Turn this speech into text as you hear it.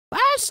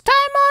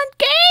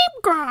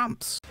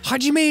GameGrumps.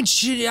 Hajime and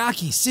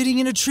Shiryaki sitting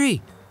in a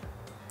tree.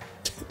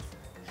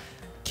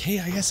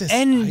 K-I-S-S.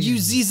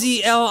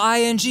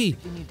 N-U-Z-Z-L-I-N-G.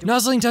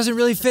 Nuzzling doesn't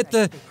really fit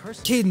the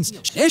cadence.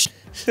 Ish.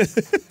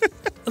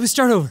 Let me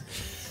start over.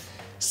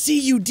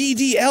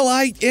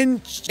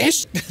 C-U-D-D-L-I-N...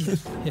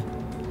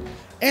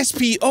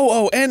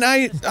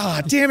 S-P-O-O-N-I...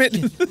 Ah, damn it.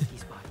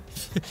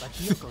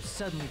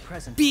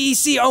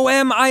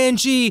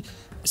 B-E-C-O-M-I-N-G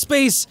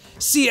space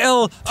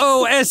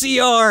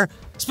C-L-O-S-E-R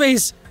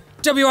space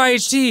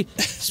W-I-H-T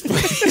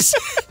space...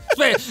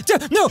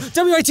 No,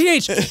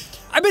 W-I-T-H.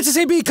 I meant to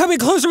say be coming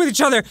closer with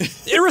each other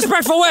in a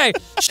respectful way.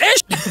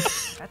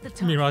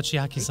 Meanwhile,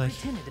 Chiaki's like,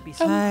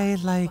 I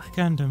like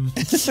Gundam.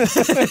 That's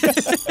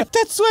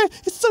why,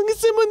 as long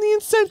as I'm on the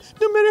inside,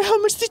 no matter how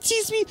much they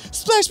tease me,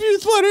 splash me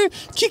with water,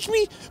 kick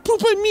me,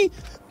 poop on me,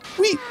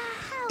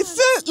 it's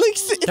not like...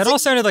 That all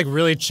sounded like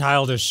really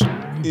childish.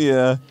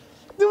 Yeah.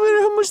 No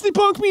matter how much they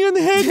bonk me on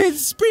the head.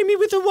 Spray me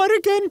with a water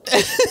gun.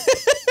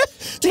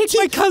 Take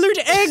my colored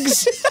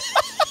eggs.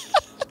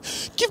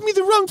 Give me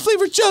the wrong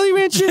flavored Jolly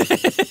Rancher.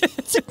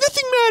 It's like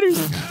nothing matters.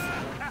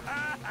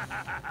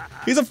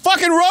 He's a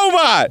fucking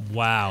robot.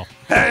 Wow.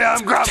 Hey,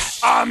 I'm Grumps.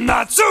 I'm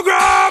not so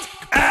Grump,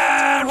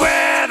 and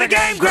we're the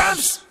Game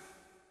Grumps.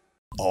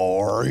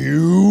 Are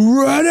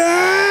you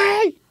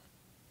ready?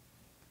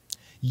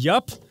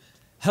 Yup.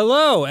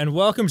 Hello, and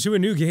welcome to a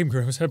new Game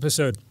Grumps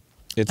episode.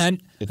 No,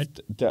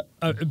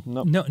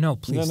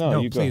 please,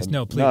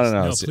 no,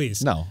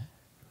 please. No.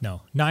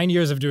 No. 9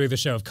 years of doing the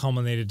show have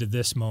culminated to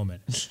this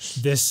moment.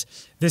 this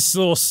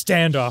little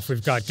standoff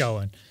we've got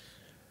going.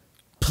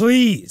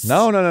 Please.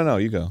 No,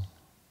 you go.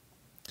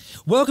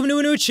 Welcome to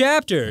a new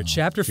chapter,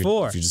 chapter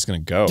 4. If you're just gonna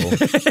go.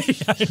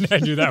 I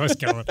knew that was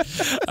coming.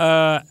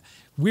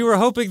 We were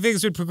hoping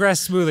things would progress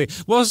smoothly.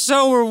 Well,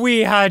 so were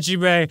we,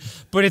 Hajime,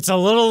 but it's a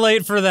little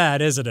late for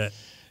that, isn't it?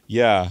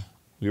 Yeah,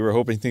 we were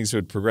hoping things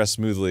would progress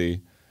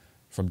smoothly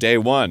from day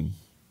one,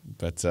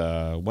 but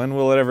when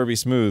will it ever be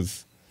smooth?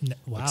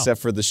 Wow.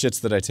 Except for the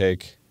shits that I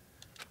take.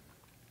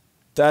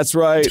 That's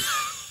right.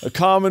 A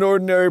common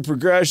ordinary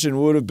progression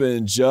would have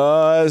been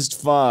just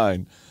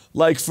fine.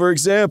 Like, for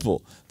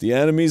example, the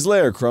enemy's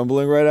lair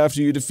crumbling right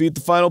after you defeat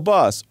the final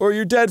boss, or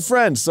your dead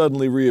friend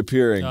suddenly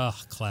reappearing. Ugh,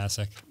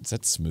 classic. Is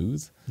that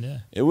smooth? Yeah.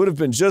 It would have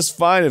been just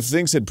fine if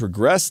things had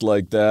progressed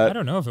like that. I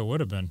don't know if it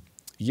would have been.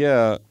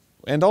 Yeah,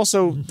 and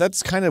also,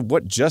 that's kind of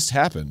what just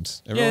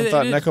happened. Everyone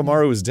thought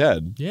Nekomaru was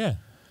dead. Yeah.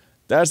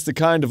 That's the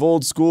kind of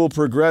old-school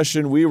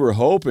progression we were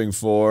hoping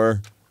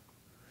for.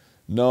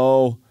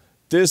 No,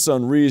 this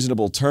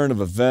unreasonable turn of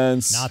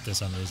events. Not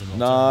this unreasonable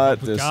Not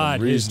turn. this God,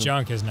 unreasonable... his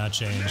junk has not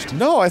changed.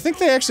 No, I think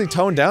they actually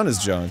toned down his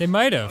junk. They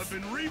might have.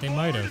 They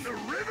might have.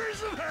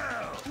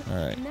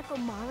 Alright.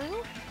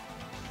 Nekomaru?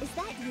 Is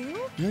that you?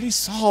 You already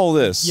saw all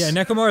this. Yeah,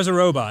 Nekomaru's a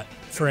robot,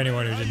 for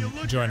anyone who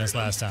didn't join us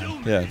last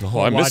time. Yeah,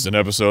 I missed an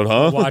episode,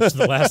 huh? Watch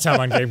the last time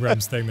on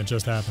GameGrumps thing that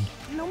just happened.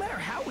 No matter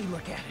how we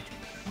look at it,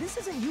 this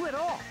isn't you at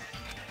all.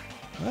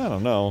 I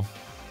don't know.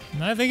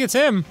 I think it's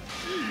him.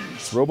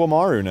 It's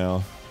Robomaru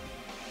now.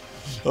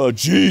 Oh,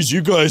 geez,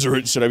 you guys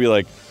are... Should I be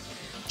like,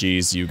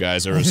 geez, you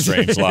guys are a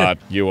strange lot.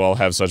 You all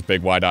have such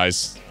big wide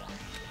eyes.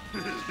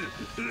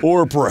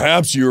 Or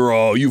perhaps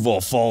you've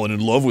all fallen in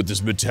love with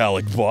this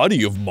metallic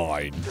body of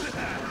mine.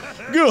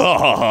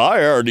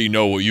 I already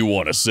know what you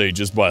want to say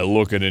just by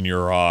looking in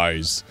your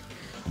eyes.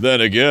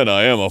 Then again,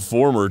 I am a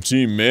former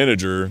team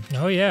manager.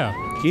 Oh,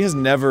 yeah. He has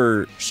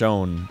never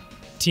shown...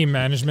 Team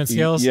management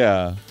skills?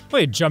 Yeah.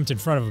 Well, he jumped in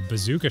front of a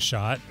bazooka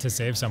shot to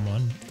save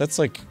someone. That's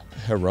like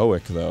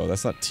heroic, though.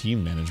 That's not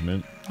team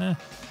management.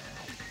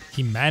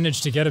 He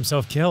managed to get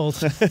himself killed.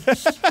 In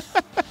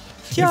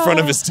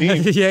front of his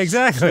team. Yeah,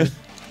 exactly.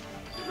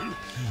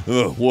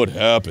 What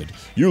happened?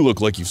 You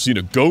look like you've seen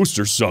a ghost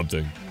or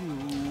something.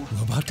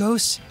 Robot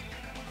ghosts?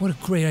 What a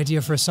great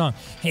idea for a song.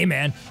 Hey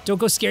man, don't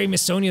go scaring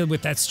Miss Sonia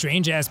with that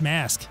strange-ass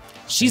mask.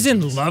 She's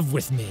in love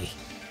with me.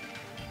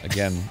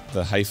 Again,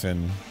 the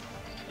hyphen,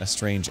 a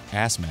strange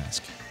ass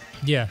mask.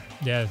 Yeah,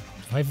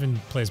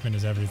 hyphen placement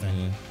is everything.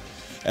 Yeah.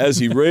 As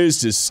he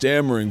raised his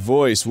stammering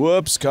voice,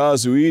 whoops,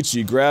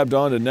 Kazuichi grabbed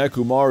onto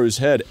Nekomaru's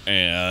head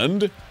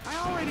and...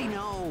 I already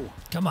know.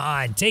 Come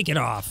on, take it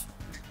off.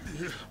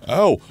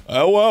 Ow, ow,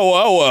 ow,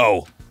 ow,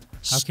 ow.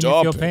 How can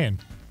you feel pain?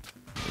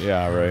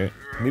 Yeah, right.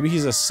 Maybe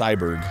he's a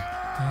cyborg.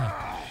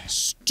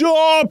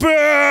 Stop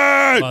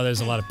it! Oh, there's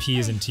a lot of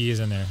P's and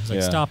T's in there. It's like,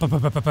 Yeah. stop. I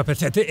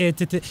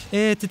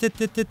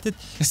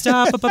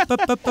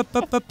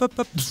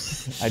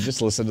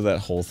just listened to that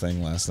whole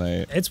thing last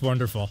night. It's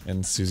wonderful.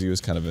 And Susie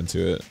was kind of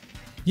into it.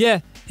 Yeah,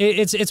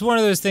 it's one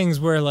of those things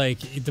where, like,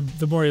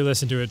 the more you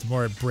listen to it, the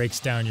more it breaks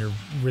down your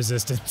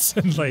resistance.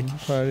 And, like,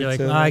 you're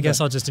like, I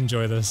guess I'll just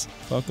enjoy this.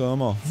 Fuck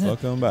them all.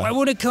 Fuck them back. Why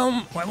won't it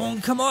come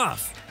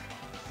off?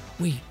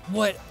 Wait,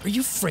 what? Are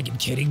you friggin'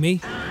 kidding me?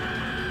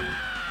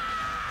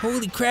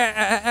 Holy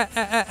crap.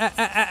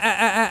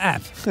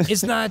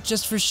 It's not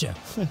just for show.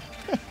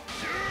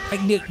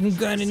 I'm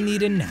gonna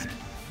need a nap.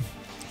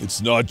 It's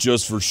not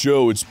just for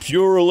show, it's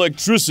pure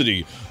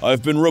electricity.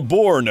 I've been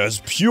reborn as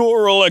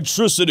pure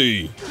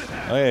electricity.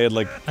 Oh, yeah,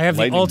 like I have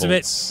the lightning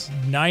ultimate bolts.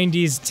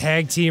 90s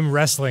tag team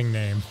wrestling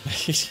name.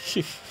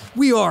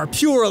 We are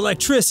pure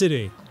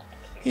electricity.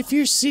 If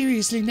you're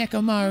seriously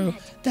Nekomaru,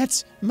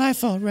 that's my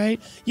fault, right?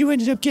 You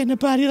ended up getting a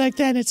body like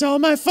that and it's all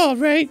my fault,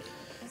 right?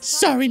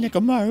 Sorry,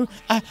 Nekomaru.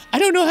 I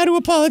don't know how to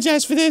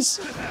apologize for this.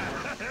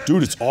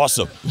 Dude, it's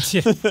awesome.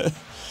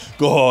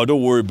 God,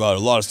 don't worry about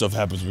it. A lot of stuff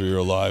happens when you're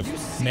alive.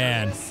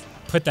 Man,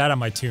 put that on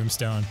my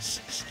tombstone.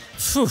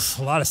 Phew,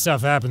 a lot of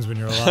stuff happens when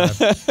you're alive.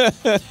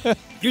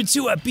 You're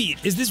too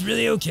upbeat. Is this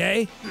really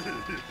okay?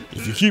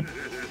 If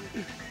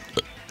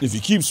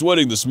you keep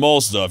sweating the small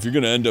stuff, you're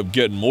gonna end up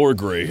getting more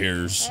gray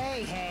hairs.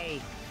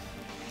 Hey.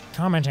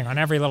 Commenting on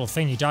every little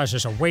thing he does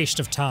is a waste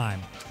of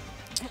time.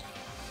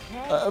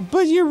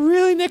 But you're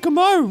really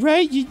Nekomaru,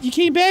 right? You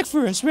came back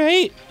for us,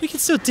 right? We can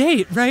still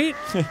date, right?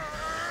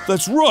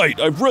 That's right,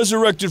 I've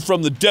resurrected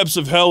from the depths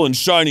of hell in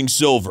shining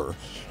silver.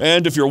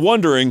 And if you're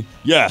wondering,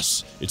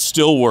 yes, it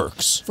still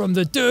works. From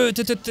the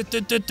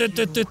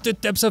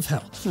depths of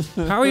hell.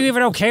 How are you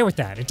even okay with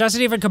that? It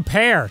doesn't even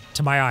compare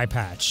to my eye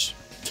patch.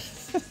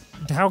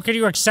 How can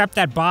you accept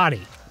that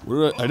body?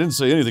 I didn't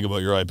say anything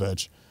about your eye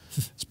patch.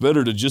 It's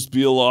better to just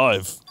be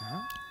alive.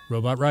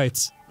 Robot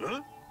rights.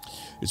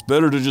 It's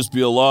better to just be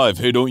alive.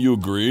 Hey, don't you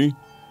agree?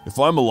 If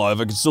I'm alive,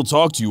 I can still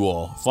talk to you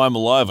all. If I'm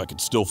alive, I can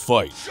still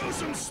fight.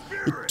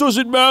 It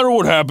doesn't matter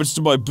what happens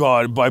to my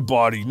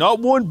body, not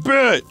one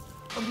bit.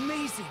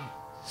 Amazing.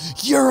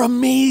 You're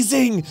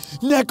amazing!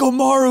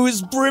 Nekomaru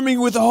is brimming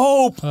with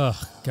hope! Oh,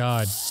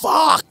 God.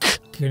 Fuck!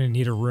 Gonna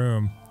need a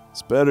room.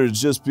 It's better to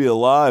just be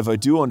alive. I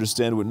do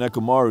understand what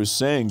Nekomaru is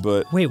saying,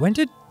 but... Wait, when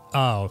did...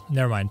 Oh,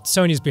 never mind.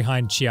 Sonya's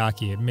behind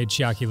Chiaki. It made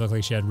Chiaki look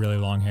like she had really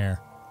long hair.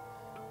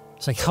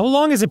 It's like, how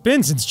long has it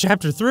been since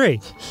Chapter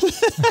 3?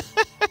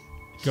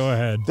 Go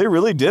ahead. They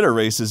really did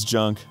erase his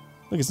junk.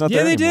 Look, it's not there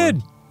anymore. Yeah, they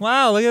did!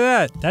 Wow, look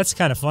at that. That's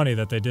kind of funny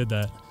that they did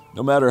that.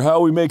 No matter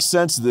how we make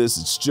sense of this,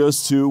 it's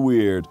just too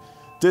weird.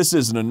 This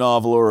isn't a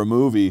novel or a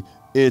movie,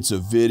 it's a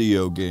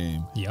video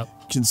game.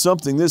 Yep. Can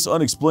something this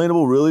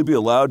unexplainable really be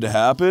allowed to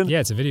happen? Yeah,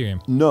 it's a video game.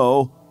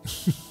 No.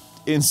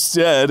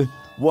 Instead,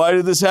 why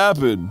did this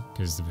happen?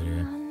 Because it's a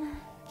video game.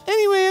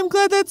 Anyway, I'm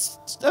glad that's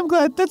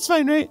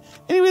fine, right?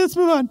 Anyway, let's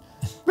move on.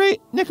 Right,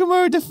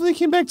 Nekomaru definitely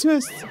came back to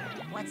us.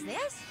 What's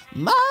this?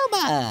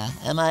 Mama,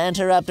 am I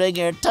interrupting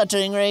your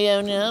touching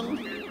reunion?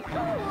 Yeah.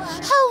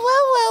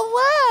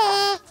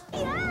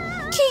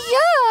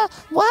 Kia,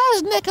 why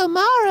is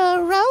Nekomaru a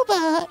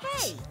robot?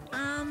 Hey,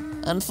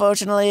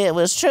 Unfortunately, it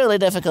was truly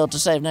difficult to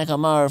save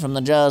Nekomaru from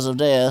the jaws of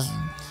death.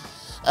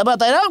 But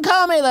they don't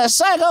call me the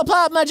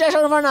psychopath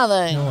magician for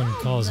nothing. No one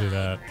calls you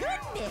that.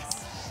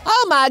 goodness.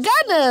 Oh my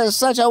goodness,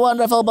 such a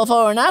wonderful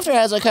before and after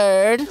has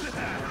occurred.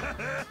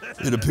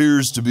 It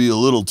appears to be a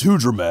little too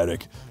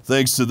dramatic.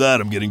 Thanks to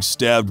that, I'm getting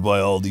stabbed by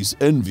all these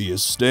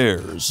envious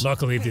stares.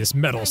 Luckily, this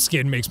metal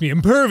skin makes me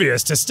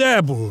impervious to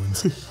stab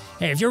wounds.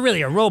 Hey, if you're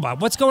really a robot,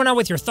 what's going on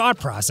with your thought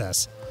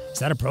process? Is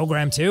that a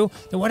program too?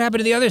 Then what happened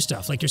to the other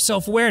stuff, like your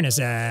self-awareness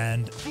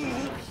and...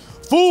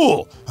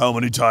 Fool! How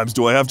many times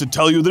do I have to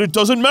tell you that it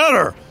doesn't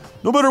matter?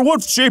 No matter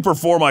what shape or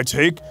form I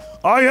take,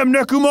 I am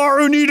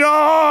Nekomaru, need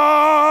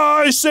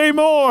I say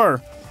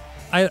more?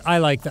 I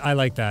like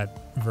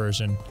that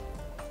version.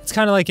 It's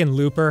kind of like in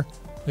Looper,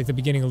 like the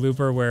beginning of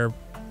Looper, where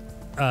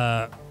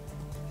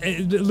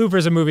Looper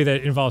is a movie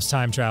that involves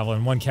time travel,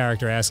 and one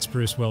character asks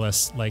Bruce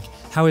Willis, like,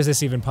 how is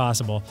this even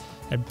possible?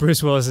 And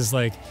Bruce Willis is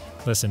like,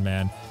 listen,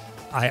 man,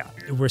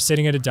 we're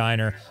sitting at a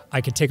diner.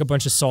 I could take a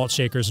bunch of salt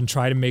shakers and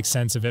try to make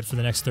sense of it for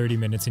the next 30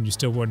 minutes, and you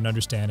still wouldn't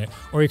understand it.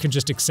 Or you can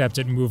just accept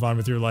it and move on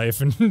with your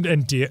life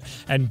and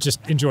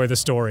just enjoy the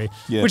story.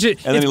 Yeah. And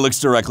then he looks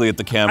directly at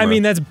the camera. I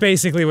mean, that's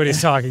basically what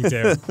he's talking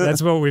to.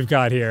 That's what we've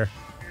got here.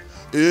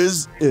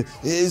 Is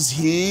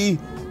he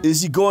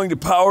going to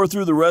power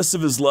through the rest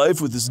of his life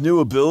with his new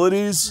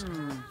abilities?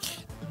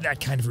 That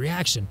kind of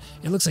reaction.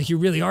 It looks like you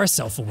really are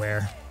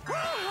self-aware.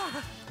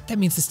 That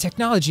means this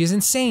technology is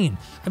insane.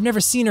 I've never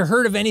seen or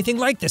heard of anything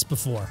like this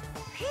before.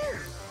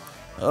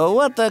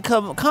 What the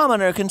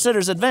commoner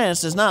considers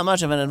advanced is not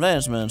much of an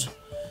advancement.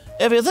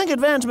 If you think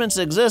advancements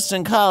exist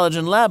in college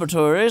and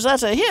laboratories,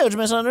 that's a huge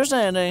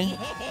misunderstanding.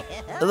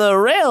 The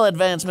real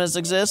advancements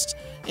exist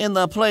in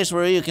the place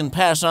where you can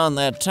pass on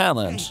that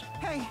talent.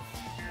 Hey,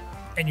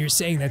 And you're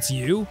saying that's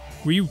you?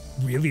 Were you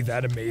really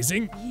that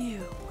amazing?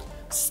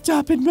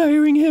 Stop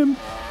admiring him.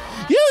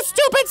 You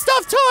stupid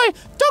stuffed toy!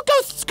 Don't go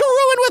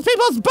screwing with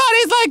people's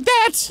bodies like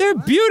that! They're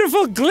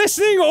beautiful,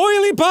 glistening,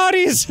 oily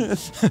bodies.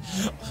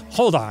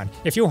 Hold on.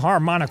 If you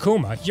harm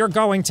Monokuma, you're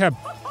going to...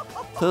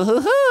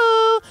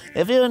 Hoo-hoo-hoo!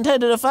 If you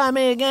intend to defy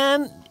me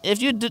again,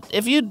 you're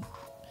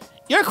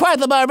quite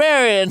the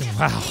barbarian.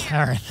 Wow,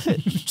 Aaron.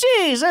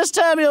 Jeez, this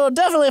time you'll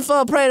definitely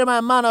fall prey to my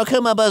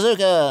Monokuma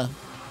bazooka.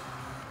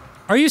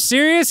 Are you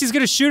serious? He's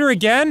gonna shoot her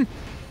again?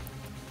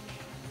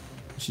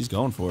 She's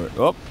going for it.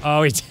 Oh.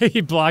 Oh,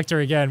 he blocked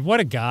her again. What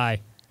a guy.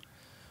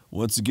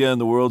 Once again,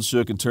 the world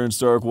shook and turned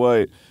stark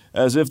white,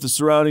 as if the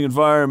surrounding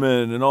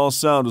environment and all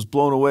sound was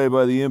blown away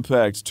by the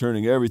impact,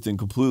 turning everything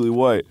completely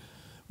white.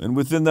 And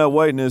within that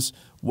whiteness,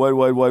 white,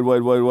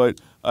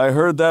 I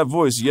heard that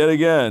voice yet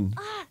again.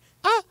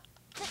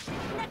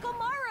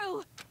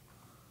 Nekomaru!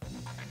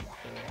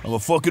 I'm a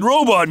fucking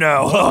robot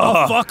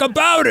now. Fuck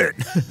about it!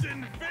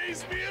 Didn't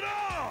faze me at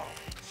all.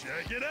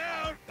 Check it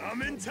out.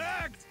 I'm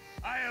intact.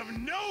 I have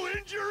no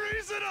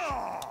injuries at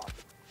all.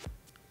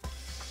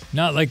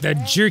 Not like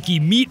that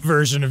jerky meat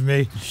version of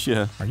me.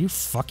 Yeah. Are you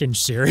fucking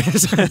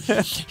serious?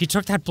 He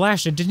took that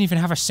blast and didn't even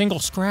have a single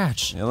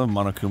scratch. Yeah, I love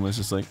Monokuma's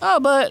just like, oh,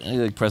 but and he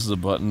like presses a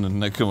button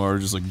and Nekomaru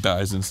just like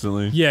dies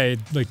instantly. Yeah, it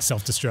like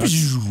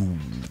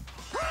self-destructs.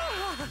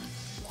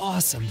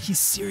 Awesome, he's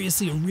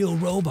seriously a real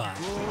robot.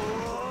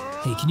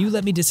 Hey, can you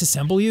let me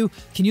disassemble you?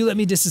 Can you let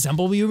me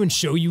disassemble you and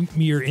show me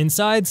your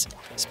insides?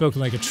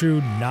 Spoken like a true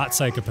not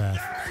psychopath.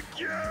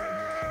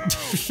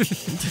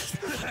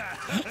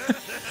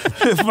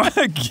 If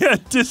I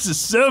get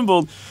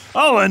disassembled,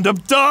 I'll end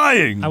up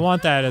dying. I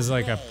want that as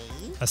like a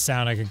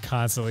sound I can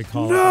constantly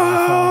call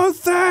No, up.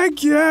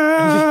 thank you.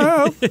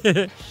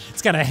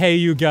 It's got a hey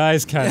you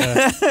guys kind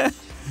of.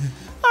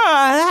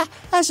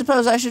 I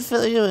suppose I should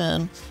fill you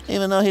in.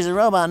 Even though he's a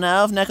robot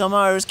now, if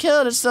Nekomaru is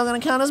killed, it's still gonna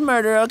count as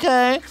murder,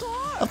 okay?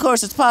 Of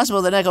course, it's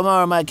possible that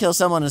Nekomaru might kill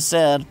someone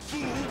instead.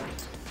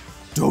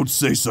 Don't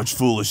say such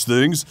foolish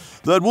things.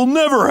 That will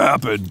never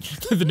happen.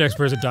 The next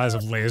person dies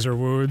of laser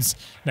wounds.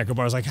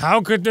 Nekomaru's like,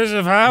 how could this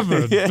have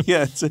happened?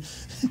 yeah.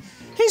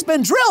 He's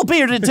been drill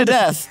bearded to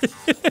death.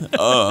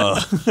 Well,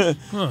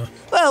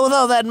 with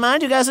all that in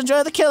mind, you guys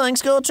enjoy the killing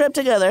school trip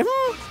together.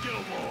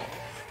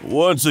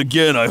 Once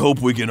again, I hope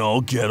we can all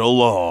get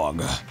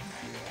along.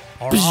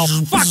 Or I'll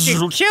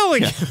fucking kill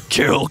you.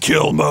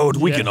 Kill mode.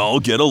 We can all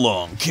get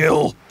along.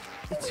 Kill.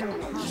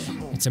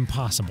 It's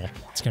impossible.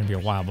 It's gonna be a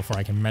while before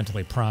I can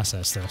mentally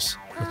process this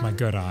with my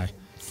good eye.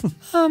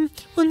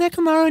 Will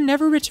Nekomaru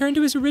never return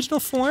to his original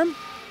form?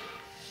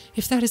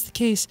 If that is the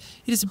case,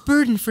 it is a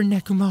burden for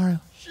Nekomaru.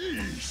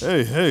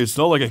 Hey, it's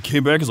not like I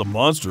came back as a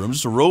monster. I'm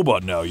just a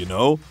robot now, you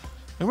know?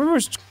 I remember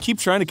I keep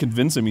trying to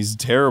convince him he's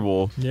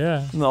terrible.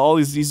 Yeah. And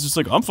he's just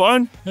like, I'm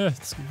fine. Yeah,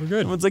 we're good.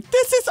 Everyone's like,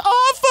 this is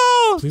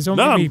awful! Please don't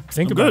Nah, make me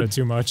think I'm about good. it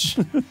too much.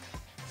 But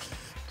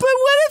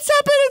when it's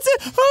happened, it's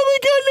oh my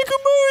god,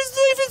 Nekomaru's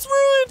life is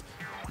ruined!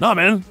 Nah,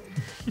 man.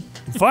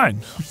 I'm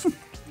fine.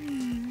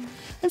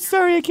 I'm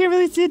sorry, I can't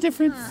really see a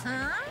difference.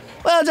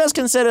 Well, just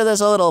consider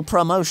this a little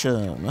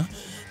promotion.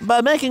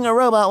 By making a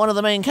robot one of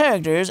the main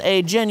characters,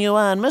 a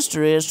genuine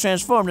mystery is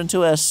transformed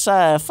into a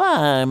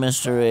sci-fi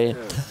mystery.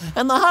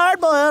 And the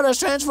hard-boiled is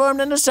transformed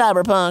into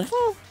cyberpunk.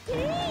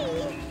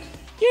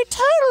 You're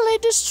totally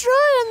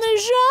destroying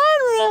the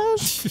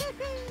genres.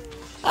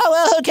 Oh,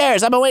 well, who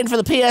cares? I've been waiting for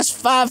the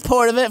PS5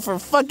 port of it for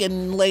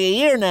fucking like a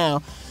year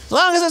now. As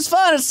long as it's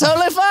fun, it's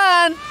totally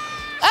fun.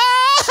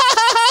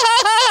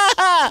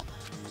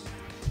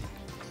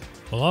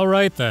 Well, all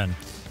right then.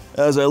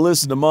 As I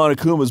listened to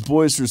Monokuma's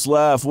boisterous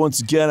laugh, once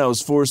again I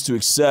was forced to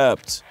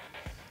accept.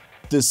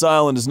 This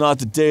island is not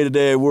the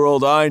day-to-day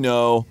world I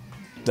know,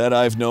 that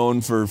I've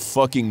known for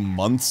fucking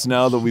months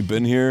now that we've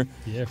been here.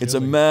 Yeah, It's a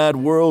mad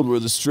world where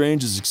the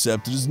strange is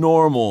accepted as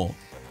normal.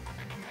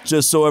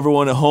 Just so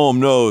everyone at home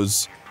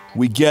knows,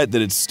 we get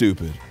that it's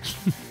stupid.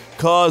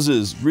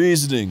 Causes,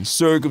 reasoning,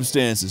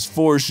 circumstances,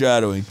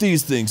 foreshadowing,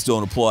 these things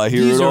don't apply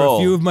here These at are all.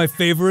 a few of my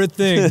favorite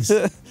things.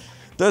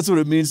 That's what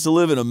it means to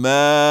live in a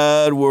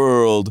mad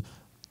world.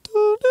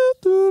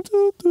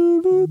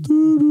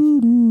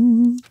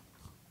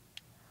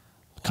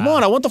 Come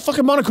on, I want the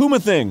fucking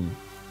Monokuma thing.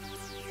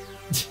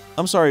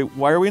 I'm sorry,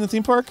 why are we in a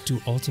theme park?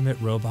 Do ultimate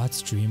robots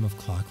dream of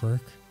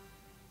clockwork?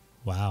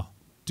 Wow.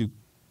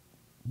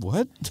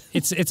 What?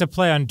 It's a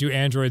play on do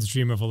androids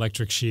dream of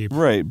electric sheep?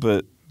 Right,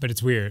 but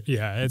it's weird.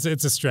 Yeah, it's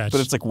a stretch. but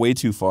it's like way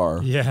too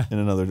far. Yeah. In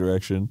another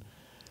direction.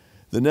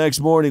 The next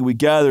morning, we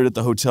gathered at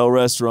the hotel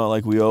restaurant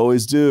like we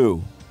always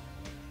do.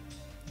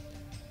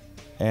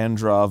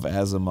 Androv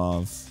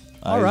Asimov.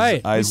 All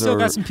right, we still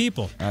got some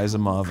people.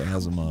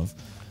 Asimov.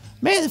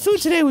 Man, the food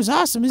today was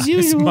awesome as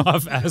usual.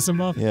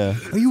 Asimov. Yeah,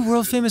 Are you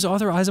world famous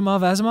author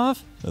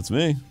Asimov? that's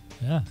me.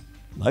 Yeah.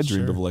 I dreamed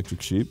Sure. of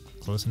electric sheep.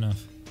 Close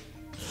enough.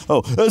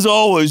 Oh, as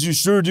always, you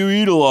sure do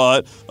eat a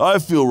lot. I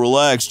feel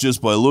relaxed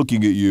just by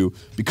looking at you,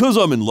 because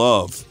I'm in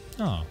love.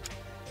 Oh.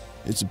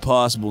 It's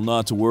impossible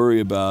not to worry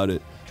about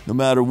it. No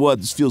matter what,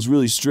 this feels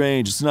really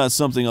strange. It's not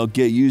something I'll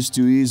get used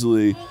to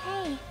easily.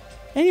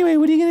 Anyway,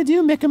 what are you gonna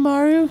do,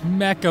 Nekomaru?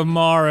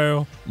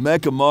 Nekomaru.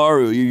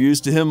 Nekomaru, you're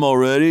used to him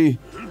already?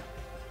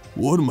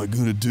 What am I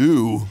gonna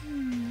do?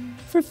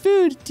 For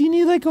food, do you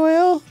need like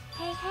oil?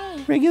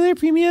 Regular,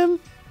 premium?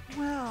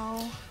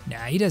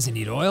 Nah, he doesn't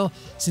need oil.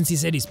 Since he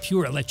said he's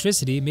pure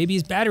electricity, maybe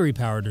he's battery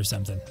powered or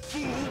something.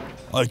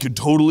 I could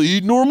totally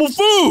eat normal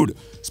food,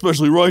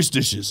 especially rice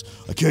dishes.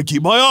 I can't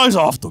keep my eyes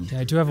off them. Yeah,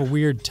 I do have a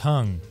weird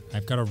tongue.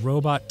 I've got a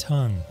robot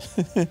tongue.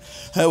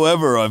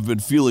 However, I've been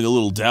feeling a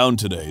little down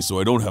today, so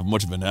I don't have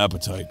much of an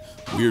appetite.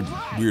 Weird,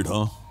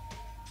 huh?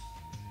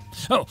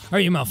 Oh, are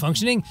you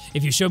malfunctioning?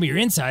 If you show me your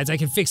insides, I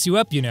can fix you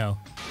up, you know.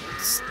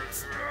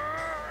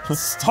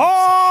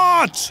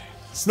 Hot!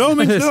 No,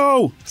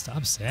 no!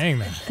 Stop saying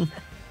that.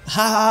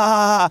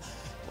 Ha!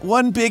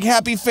 One big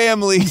happy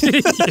family.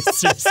 Yeah,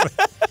 seriously.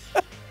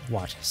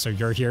 What, so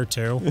you're here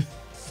too?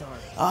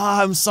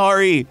 I'm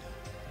sorry.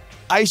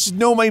 I should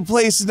know my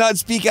place and not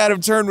speak out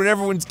of turn when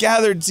everyone's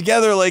gathered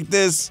together like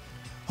this.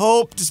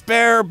 Hope,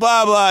 despair,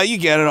 blah, blah. You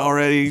get it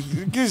already.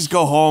 Just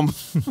go home.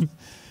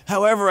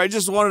 However, I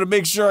just wanted to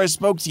make sure I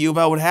spoke to you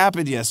about what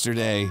happened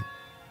yesterday.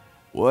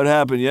 What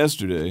happened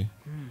yesterday?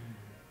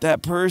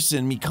 That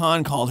person,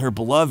 Mikan, called her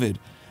beloved.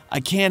 I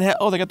can't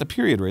oh, they got the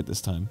period right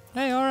this time.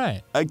 Hey, all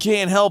right. I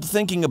can't help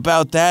thinking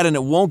about that and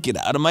it won't get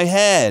out of my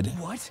head.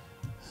 What?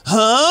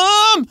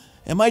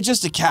 Am I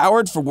just a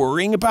coward for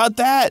worrying about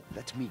that?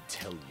 Let me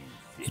tell you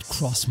this. It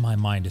crossed my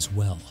mind as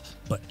well,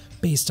 but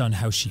based on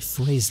how she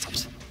phrased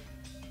it.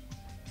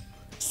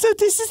 So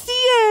this is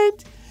the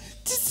end.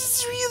 This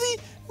is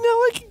really... Now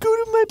I can go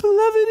to my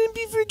beloved and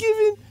be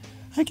forgiven.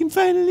 I can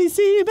finally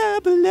see my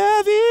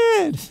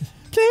beloved.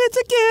 Please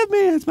forgive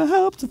me as my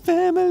hopes and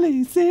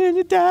family sin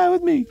to die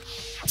with me.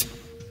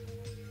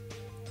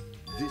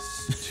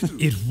 This too.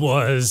 It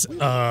was,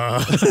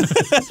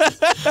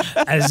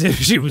 as if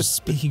she was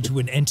speaking to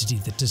an entity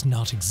that does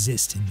not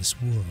exist in this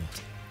world.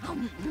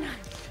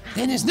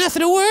 Then there's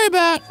nothing to worry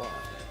about.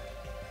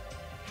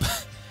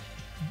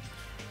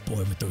 Boy,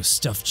 with those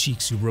stuffed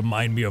cheeks, you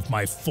remind me of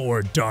my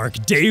 4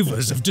 dark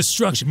devas of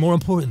destruction. More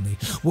importantly,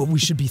 what we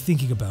should be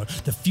thinking about,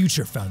 the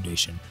Future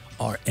Foundation,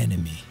 our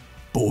enemy.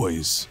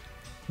 Boys,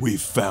 we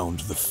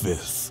found the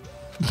 5th.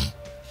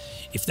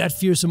 If that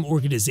fearsome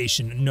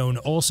organization, known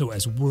also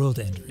as World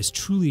Ender, is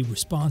truly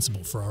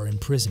responsible for our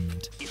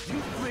imprisonment,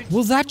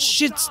 well, that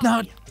shit's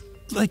not,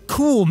 like,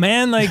 cool,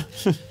 man. Like,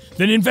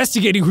 then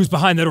investigating who's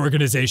behind that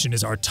organization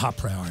is our top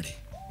priority.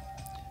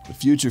 The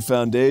Future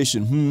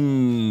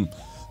Foundation,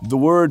 The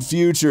word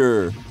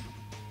future.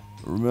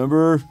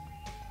 Remember?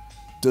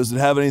 Does it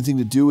have anything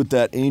to do with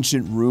that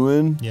ancient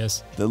ruin?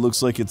 Yes. That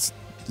looks like it's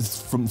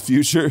from the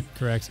future?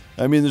 Correct.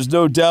 I mean, there's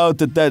no doubt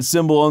that that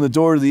symbol on the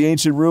door to the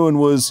ancient ruin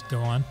was Go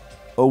on.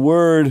 a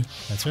word.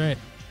 That's right.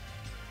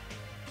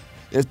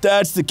 If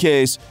that's the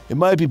case, it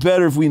might be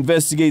better if we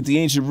investigate the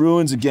ancient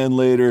ruins again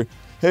later.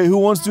 Hey, who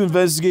wants to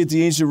investigate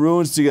the ancient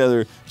ruins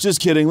together? Just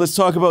kidding, let's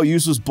talk about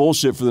useless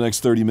bullshit for the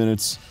next 30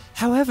 minutes.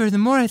 However, the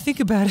more I think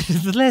about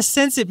it, the less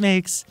sense it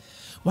makes.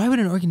 Why would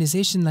an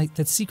organization like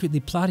that's secretly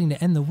plotting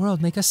to end the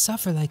world make us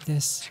suffer like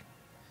this?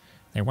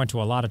 They went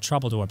to a lot of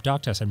trouble to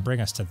abduct us and bring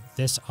us to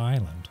this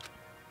island.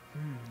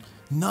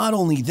 Not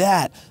only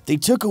that, they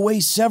took away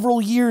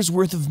several years'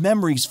 worth of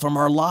memories from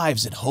our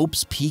lives at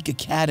Hope's Peak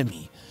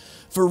Academy,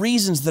 for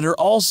reasons that are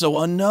also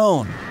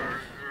unknown.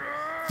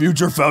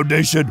 Future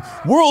Foundation,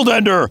 World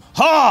Ender,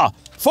 ha!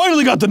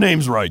 Finally got the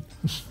names right.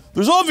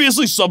 There's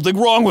obviously something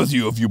wrong with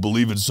you if you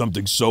believe in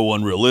something so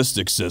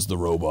unrealistic, says the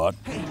robot.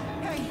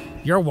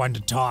 You're one to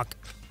talk.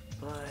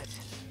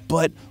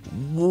 But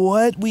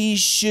what we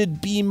should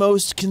be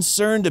most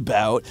concerned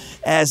about,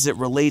 as it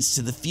relates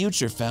to the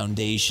Future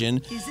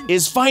Foundation,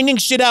 is finding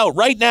shit out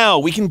right now.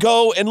 We can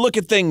go and look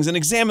at things and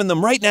examine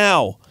them right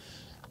now.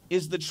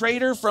 Is the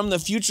traitor from the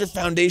Future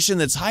Foundation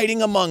that's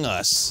hiding among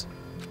us?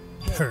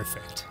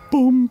 Perfect.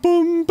 Boom,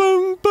 boom,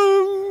 boom,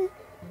 boom.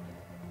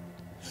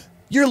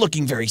 You're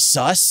looking very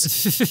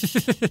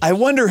sus. I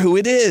wonder who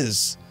it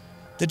is.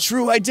 The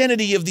true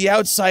identity of the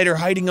outsider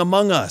hiding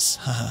among us.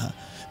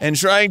 And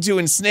trying to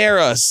ensnare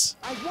us.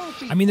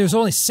 I mean, there's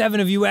only 7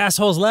 of you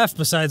assholes left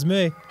besides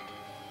me.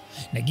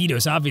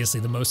 Nagito's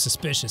obviously the most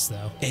suspicious,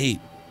 though. 8.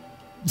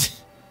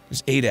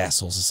 There's 8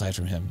 assholes aside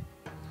from him.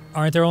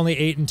 Aren't there only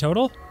 8 in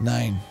total?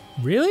 9.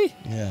 Really?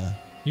 Yeah.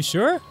 You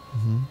sure?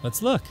 Mm-hmm.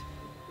 Let's look.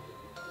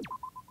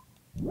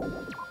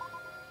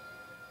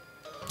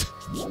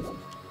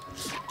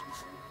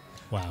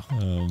 Wow.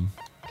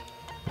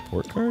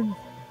 Report card?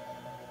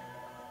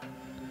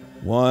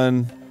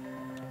 1,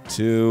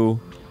 2,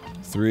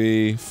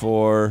 3,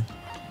 4,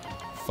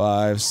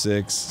 5,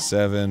 6,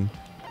 7,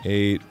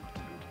 8,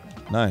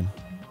 9.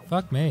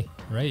 Fuck me.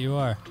 Right you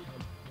are.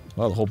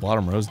 Wow, the whole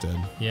bottom row's dead.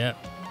 Yep.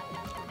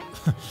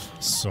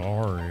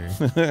 Sorry.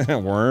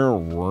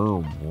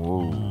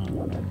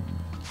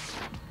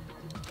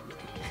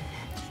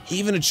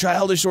 Even a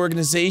childish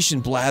organization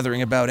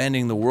blathering about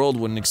ending the world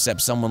wouldn't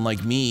accept someone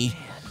like me.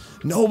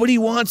 Nobody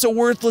wants a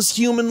worthless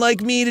human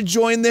like me to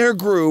join their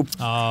group.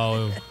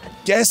 Oh.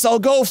 Guess I'll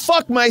go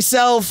fuck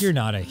myself. You're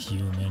not a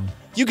human.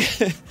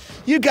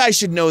 You guys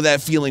should know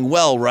that feeling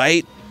well,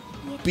 right?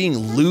 Being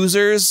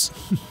losers.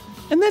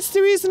 And that's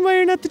the reason why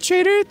you're not the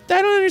traitor?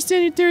 I don't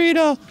understand your theory at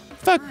all.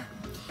 Fuck.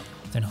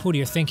 Then who do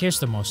you think is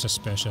the most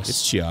suspicious?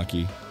 It's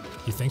Chiaki.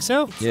 You think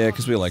so? Yeah,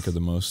 because we like her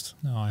the most.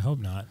 No, I hope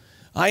not.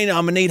 I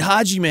nominate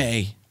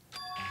Hajime.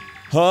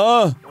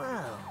 Huh?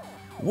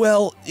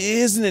 Well,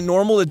 isn't it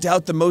normal to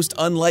doubt the most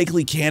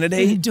unlikely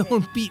candidate?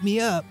 Don't beat me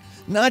up.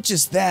 Not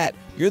just that,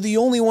 you're the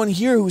only one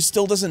here who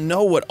still doesn't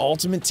know what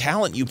ultimate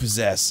talent you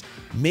possess.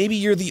 Maybe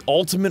you're the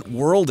ultimate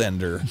world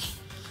ender.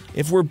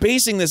 If we're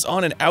basing this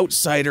on an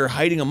outsider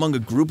hiding among a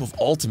group of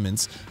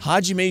ultimates,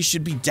 Hajime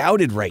should be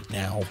doubted right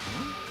now.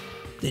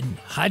 Then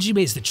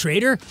Hajime's the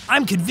traitor?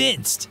 I'm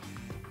convinced.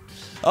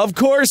 Of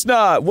course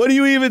not! What are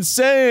you even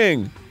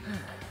saying?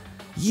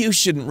 You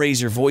shouldn't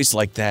raise your voice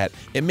like that.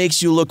 It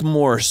makes you look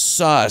more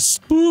sus.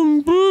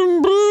 Boom, boom,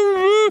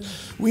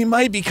 we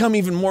might become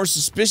even more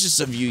suspicious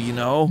of you, you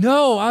know?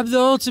 No, I'm the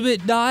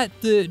ultimate, not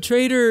the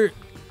traitor.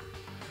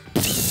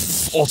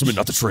 Ultimate,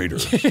 not the traitor.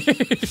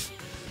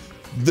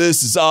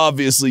 This is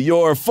obviously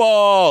your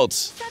fault.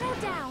 Settle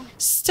down.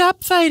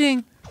 Stop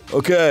fighting.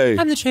 Okay.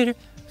 I'm the traitor.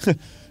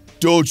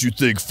 Don't you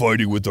think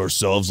fighting with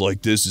ourselves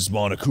like this is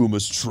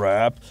Monokuma's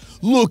trap?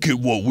 Look at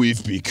what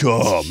we've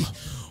become.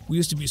 We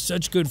used to be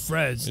such good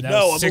friends. And Now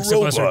now I'm a 6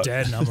 of us are robot.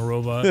 dead and I'm a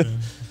robot.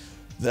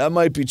 That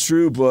might be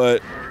true,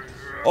 but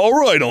All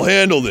right, I'll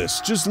handle this.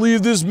 Just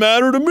leave this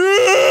matter to me.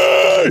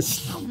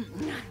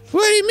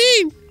 What do you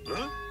mean?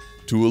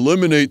 To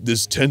eliminate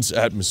this tense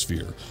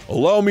atmosphere,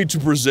 allow me to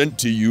present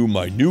to you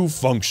my new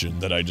function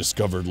that I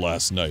discovered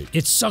last night.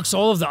 It sucks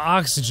all of the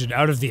oxygen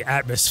out of the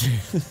atmosphere.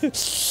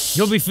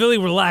 You'll be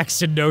feeling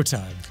relaxed in no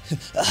time.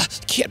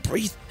 can't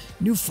breathe.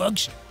 New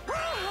function.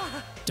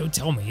 Don't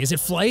tell me. Is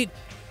it flight?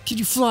 Can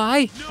you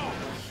fly?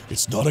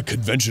 It's not a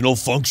conventional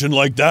function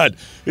like that.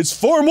 It's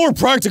far more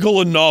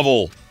practical and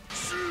novel.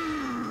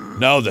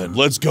 Now then,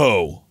 let's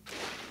go.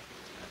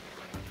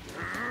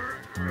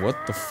 What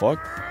the fuck?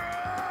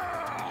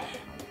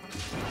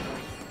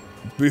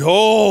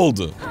 Behold!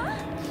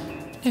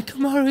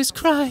 Nekomaru is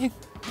crying.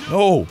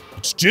 No,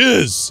 it's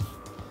jizz.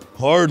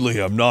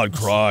 Hardly, I'm not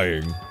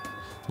crying.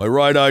 My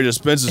right eye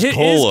dispenses It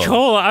cola. is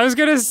cola. I was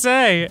gonna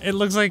say, it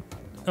looks like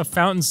a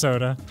fountain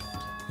soda.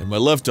 And my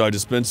left eye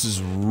dispenses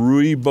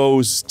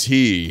rooibos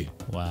tea.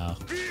 Wow.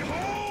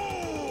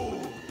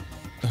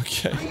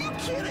 Okay.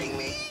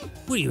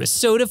 What are you, a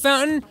soda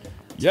fountain? A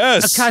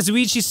Yes!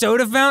 Kazuichi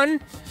soda fountain?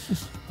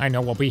 I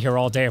know we'll be here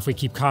all day if we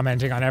keep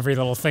commenting on every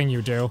little thing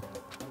you do.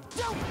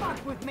 Don't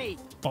fuck with me.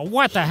 But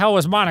what the hell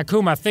was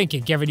Monokuma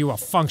thinking giving you a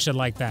function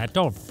like that?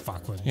 Don't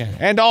fuck with me. Yeah,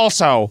 and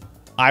also,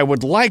 I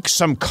would like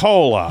some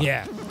cola.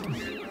 Yeah.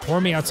 Pour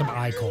me out some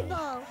eye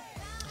cola.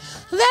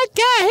 That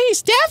guy,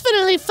 he's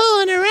definitely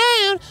fooling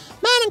around.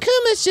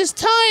 Monokuma's just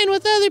toying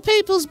with other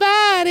people's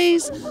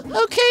bodies.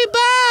 Okay,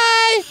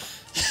 bye.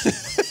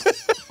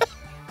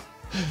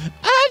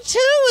 I too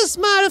was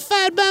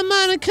modified by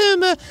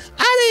Monokuma.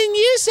 I didn't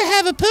used to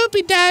have a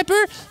poopy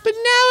diaper, but now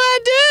I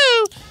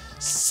do.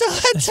 So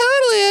I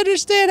totally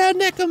understand how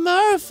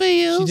Nekomaru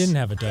feels. She didn't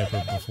have a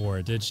diaper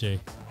before, did she?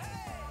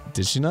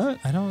 Did she not?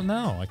 I don't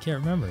know. I can't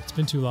remember. It's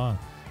been too long.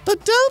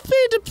 But don't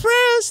be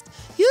depressed.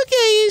 You'll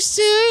get used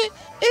to it.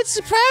 It's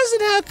surprising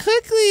how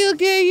quickly you'll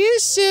get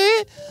used to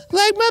it.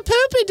 Like my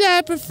poopy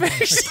diaper, for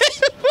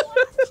example.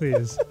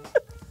 Please.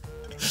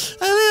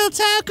 A little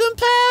talcum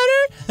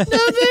powder?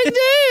 No big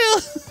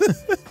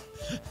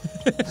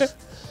deal.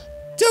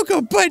 Don't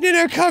go butting in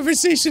our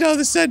conversation all of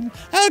a sudden.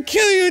 I'll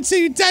kill you until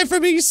you die for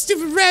me, you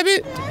stupid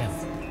rabbit.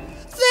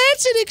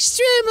 That's an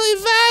extremely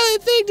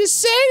violent thing to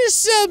say to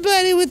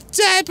somebody with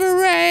diaper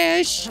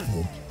rash.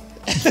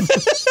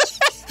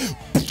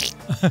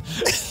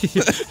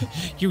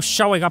 You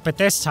showing up at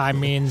this time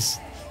means...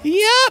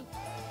 Yup.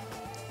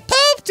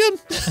 Pooped him.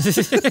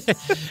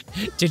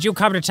 Did you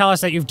come to tell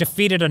us that you've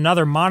defeated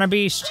another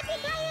Monobeast?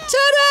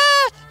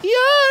 Ta-da!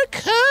 You're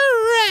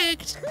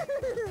correct.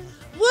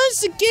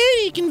 Once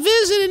again, you can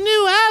visit a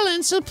new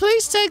island, so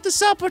please take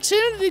this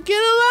opportunity to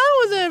get along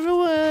with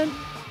everyone.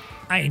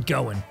 I ain't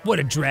going. What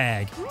a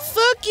drag.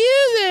 Fuck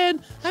you,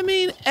 then. I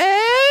mean,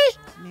 eh?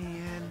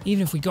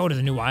 Even if we go to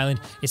the new island,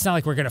 it's not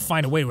like we're gonna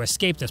find a way to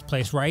escape this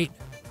place, right?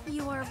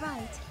 You are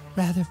right.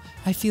 Rather,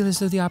 I feel as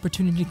though the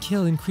opportunity to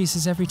kill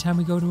increases every time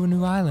we go to a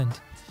new island.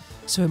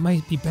 So it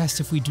might be best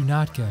if we do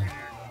not go.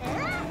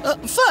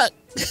 Fuck.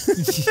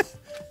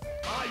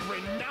 I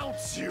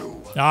renounce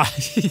you!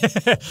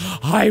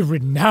 I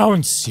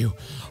renounce you.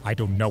 I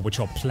don't know what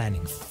you're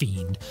planning,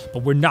 fiend,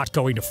 but we're not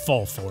going to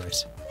fall for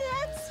it.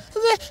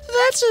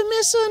 That's a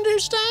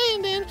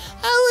misunderstanding.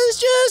 I was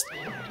just...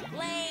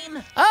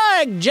 Lame.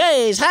 Arg,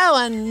 jeez, how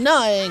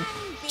annoying.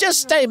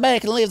 Just stay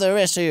back and leave the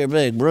rest to your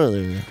big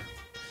brother.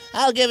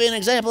 I'll give you an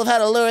example of how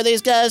to lure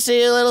these guys to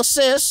you, little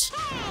sis.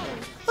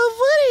 Oh,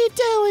 what are you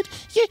doing?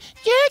 You're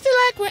acting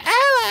like we're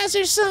allies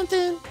or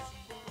something.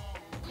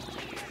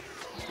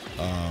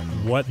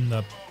 What in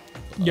the...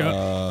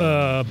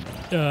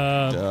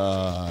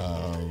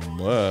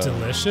 What?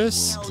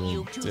 delicious?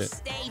 You two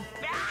stay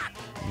back.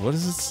 What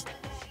is it?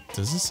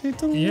 Does it say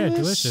delicious? Yeah,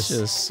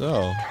 delicious.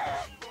 So.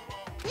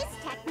 This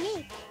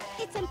technique,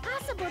 it's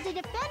impossible to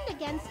defend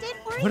against it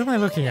or What am I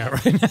looking at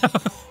right now?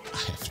 I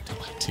have no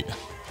idea.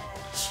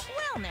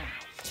 well now.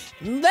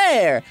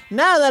 There,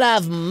 now that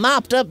I've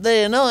mopped up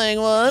the annoying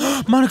one,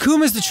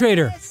 Monokuma's the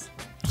traitor.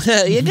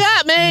 you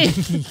got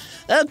me.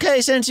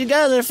 Okay, since you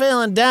guys are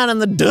feeling down in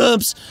the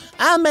dumps,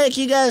 I'll make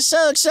you guys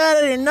so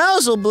excited your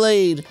nose will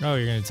bleed. Oh,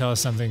 you're gonna tell us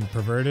something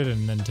perverted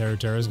and then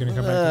Teruteru's gonna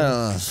come back?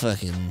 Oh,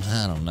 fucking,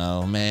 I don't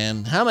know,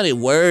 man. How many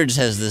words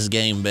has this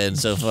game been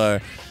so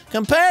far?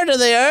 Compared to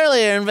the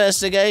earlier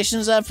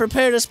investigations, I've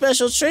prepared a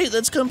special treat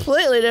that's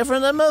completely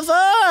different than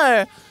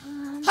before.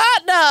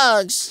 Hot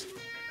dogs!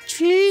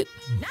 Treat.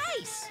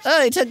 Nice.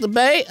 Oh, you took the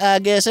bait? I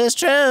guess it's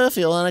true. If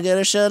you want to get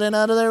her shut in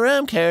out of their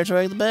room, carrots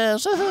ring the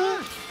bells.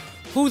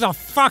 Who the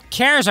fuck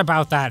cares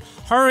about that?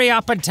 Hurry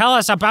up and tell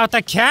us about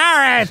the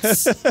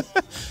carrots!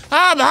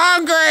 I'm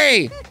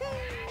hungry!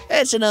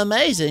 It's an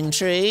amazing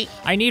treat.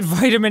 I need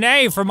vitamin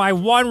A for my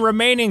one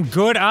remaining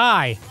good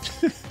eye.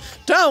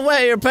 Don't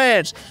wet your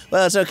pants.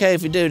 Well, it's okay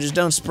if you do, just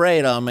don't spray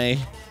it on me.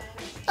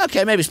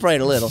 Okay, maybe spray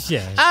it a little.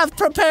 Yeah. I've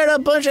prepared a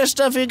bunch of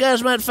stuff you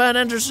guys might find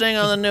interesting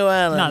on the new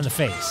island. Not in the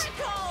face.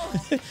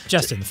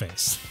 Just in the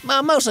face.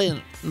 Mostly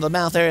in the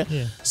mouth area.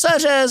 Yeah.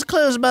 Such as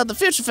clues about the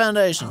Future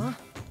Foundation.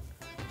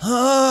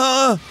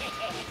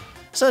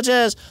 Such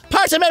as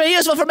parts that may be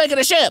useful for making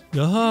a ship.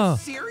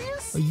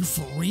 Serious? Are you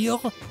for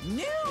real?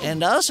 No.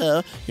 And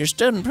also, your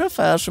student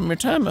profiles from your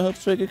time at Hope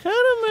Speak Academy.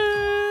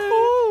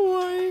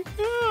 Oh my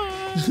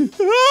god.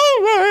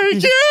 Oh my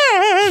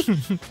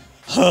god!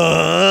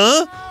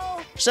 Huh?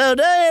 So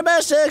do your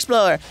best to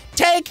explore.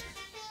 Take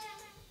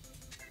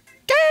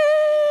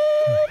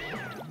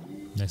care.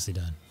 Nicely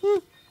done.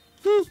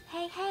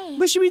 Hey, hey.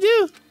 What should we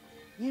do?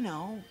 You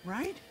know,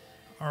 right?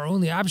 Our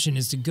only option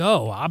is to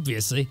go,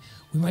 obviously.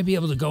 We might be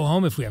able to go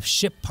home if we have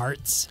ship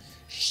parts.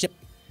 Ship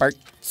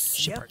parts.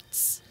 Ship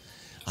parts.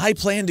 I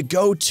plan to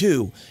go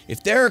too.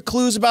 If there are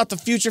clues about the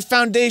Future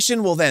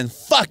Foundation, well then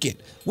fuck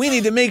it. We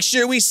need to make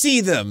sure we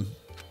see them.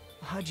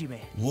 Hajime.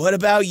 What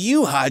about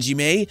you,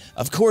 Hajime?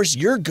 Of course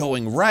you're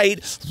going, right?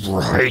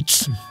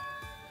 Right.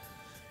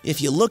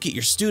 If you look at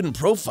your student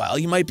profile,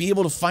 you might be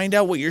able to find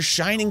out what your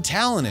shining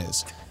talent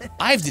is.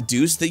 I've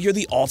deduced that you're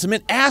the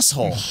ultimate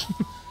asshole.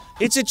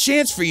 It's a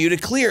chance for you to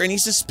clear any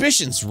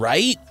suspicions,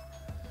 right?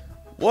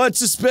 What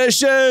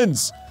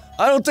suspicions?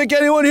 I don't think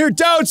anyone here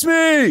doubts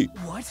me!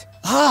 What?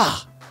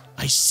 Ah,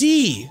 I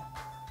see.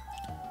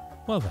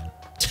 Well then.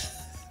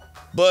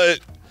 But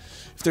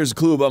if there's a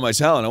clue about my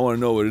talent, I want to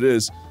know what it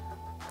is.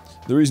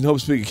 The reason Hope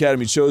Speak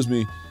Academy chose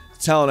me, the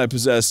talent I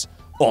possess,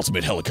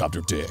 ultimate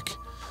helicopter dick.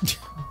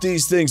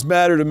 These things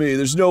matter to me.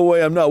 There's no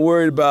way I'm not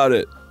worried about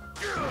it.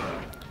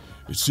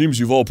 It seems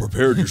you've all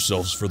prepared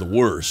yourselves for the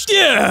worst.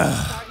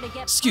 Yeah!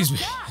 Excuse me.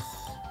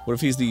 What if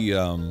he's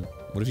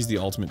the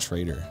ultimate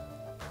traitor?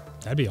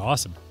 That'd be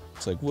awesome.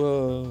 It's like,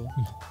 whoa.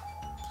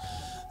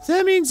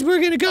 That means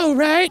we're gonna go,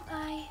 right?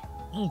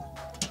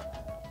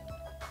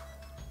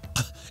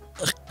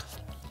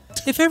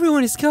 If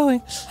everyone is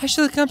going, I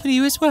shall accompany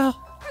you as well.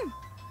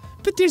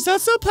 But there's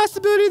also a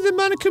possibility that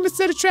Monokuma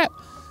set a trap.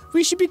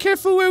 We should be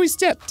careful where we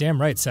step.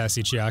 Damn right,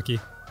 Sassy Chiaki.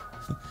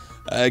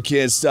 I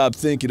can't stop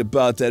thinking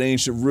about that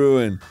ancient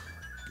ruin.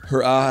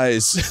 Her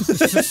eyes.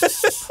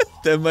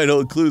 That might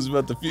hold clues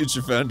about the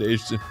Future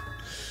Foundation.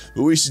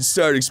 But we should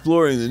start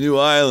exploring the new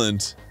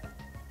island.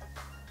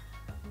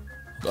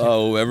 Okay.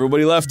 Oh,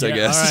 everybody left, I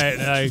guess. Alright,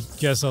 I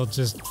guess I'll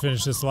just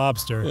finish this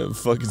lobster. Yeah,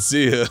 fucking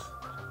see ya.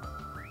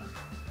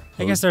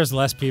 I guess there's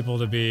less people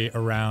to be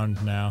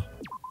around now.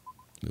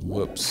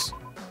 Whoops.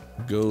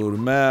 Go to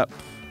map.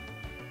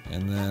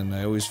 And then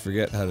I always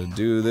forget how to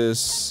do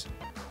this.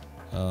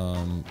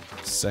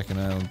 Second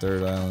island,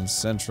 third island,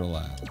 central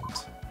island.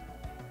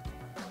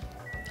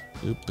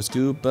 Doop a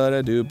scoop ba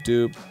da doop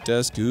doop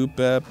da scoop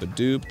ba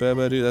doop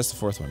ba doo. That's the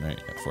fourth one, right?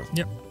 Yeah, fourth one.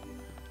 Yep.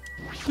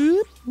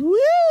 Boop,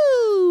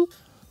 woo!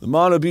 The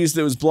mono beast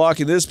that was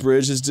blocking this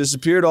bridge has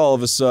disappeared all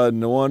of a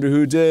sudden. I wonder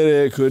who did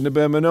it. Couldn't have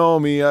been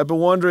Monomi. I've been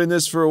wondering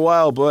this for a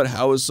while, but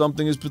how is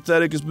something as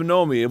pathetic as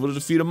Monomi able to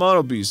defeat a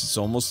mono beast? It's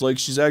almost like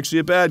she's actually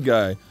a bad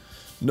guy.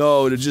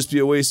 No, it'd just be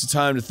a waste of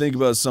time to think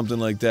about something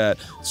like that.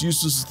 It's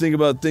useless to think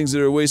about things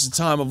that are a waste of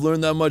time. I've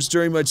learned that much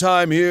during my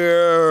time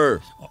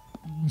here.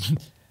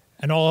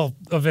 And all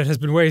of it has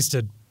been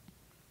wasted.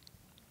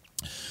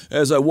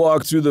 As I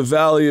walked through the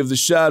valley of the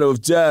shadow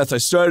of death, I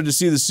started to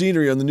see the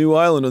scenery on the new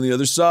island on the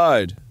other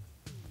side.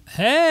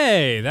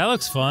 Hey, that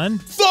looks fun.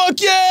 Fuck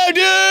yeah,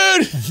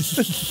 dude!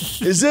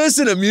 Is this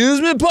an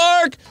amusement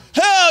park?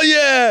 Hell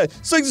yeah!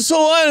 It's like this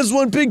whole island is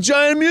one big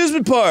giant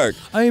amusement park.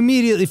 I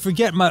immediately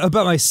forget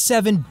about my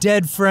 7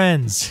 dead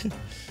friends.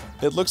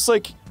 It looks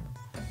like,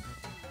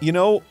 you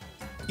know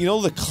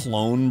the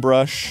clone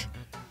brush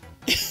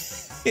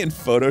in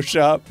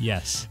Photoshop?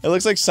 Yes. It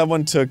looks like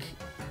someone took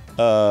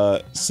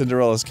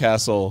Cinderella's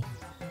castle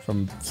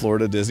from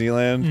Florida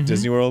Disneyland,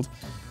 Disney World,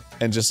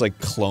 and just like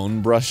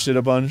clone brushed it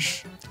a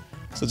bunch.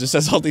 So it just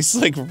has all these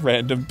like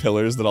random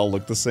pillars that all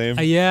look the same.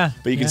 Yeah.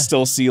 But you can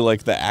still see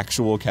like the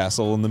actual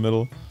castle in the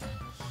middle.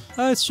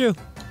 Oh, that's true.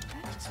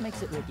 That just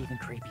makes it look even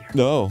creepier.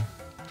 No.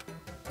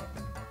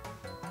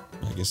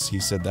 I guess he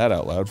said that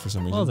out loud for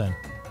some reason. Well then.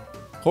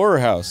 Horror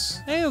house.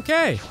 Hey,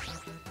 okay.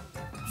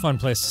 Fun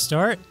place to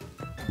start.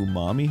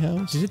 Umami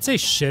house? Did it say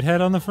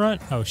shithead on the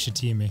front? Oh,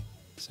 shitimi.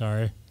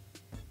 Sorry.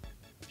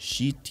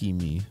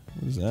 Shitimi.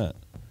 What is that?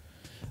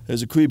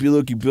 There's a creepy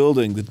looking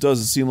building that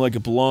doesn't seem like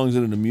it belongs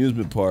in an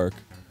amusement park.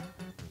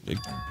 Like,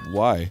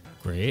 why?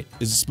 Great.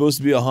 Is it supposed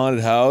to be a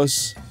haunted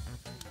house?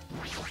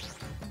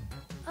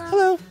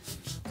 Hello.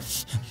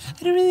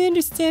 I don't really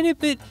understand it,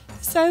 but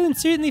this island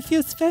certainly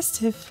feels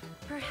festive.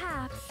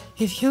 Perhaps.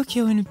 If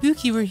Hyokyo and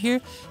Ibuki were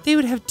here, they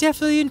would have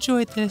definitely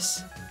enjoyed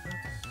this.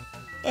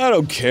 I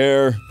don't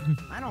care.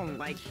 I don't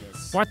like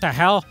this. What the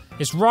hell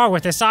is wrong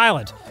with this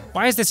island?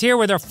 Why is this here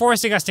where they're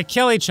forcing us to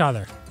kill each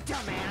other?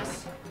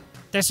 Dumbass.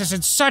 This is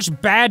in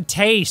such bad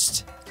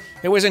taste.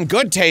 It was in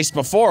good taste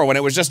before when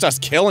it was just us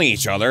killing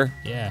each other.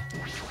 Yeah.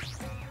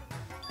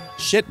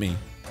 Shit me.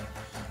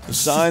 The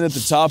sign at the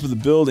top of the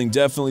building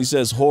definitely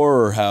says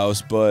horror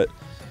house, but...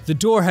 The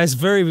door has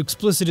very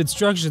explicit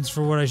instructions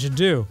for what I should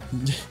do.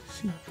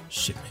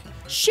 Shit me.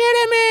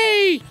 Shit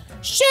me!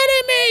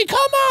 Shit me!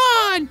 Come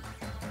on!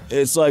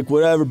 It's like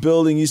whatever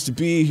building used to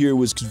be here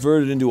was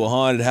converted into a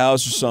haunted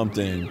house or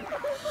something.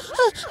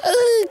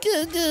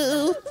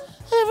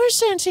 Ever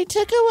since he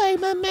took away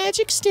my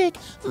magic stick,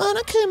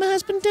 Monokuma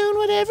has been doing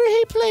whatever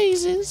he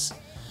pleases.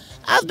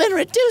 I've been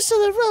reduced to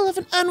the role of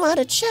an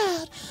unwanted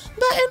child.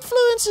 My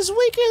influence is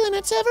weaker than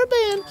it's ever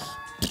been.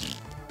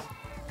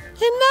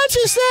 And not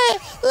just that,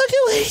 look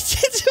at what he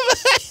did to my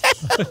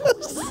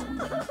house.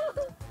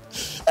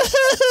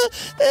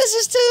 This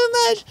is too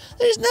much.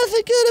 There's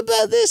nothing good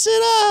about this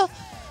at all.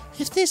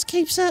 If this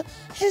keeps up,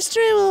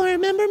 history will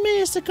remember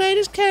me as the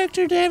greatest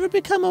character to ever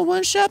become a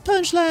one-shot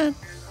punchline.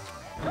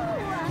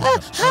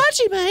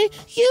 Hajime,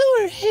 you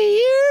were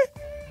here?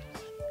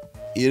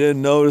 You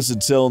didn't notice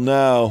until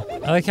now.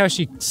 I like how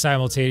she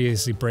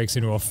simultaneously breaks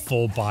into a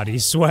full body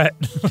sweat,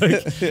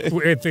 like,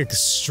 with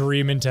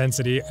extreme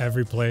intensity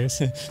every place.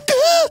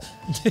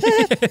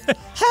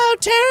 How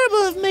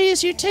terrible of me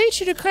as your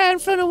teacher to cry in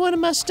front of one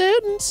of my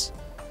students.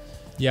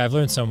 Yeah, I've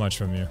learned so much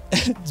from you.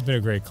 It's been a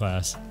great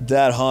class.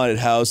 That haunted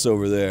house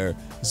over there,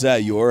 is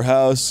that your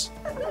house?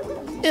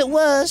 It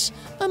was,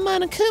 but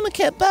Monokuma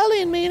kept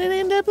bullying me and it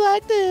ended up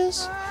like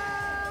this.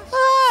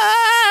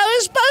 Oh, it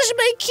was supposed to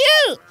be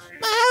cute.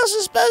 My house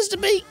was supposed to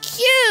be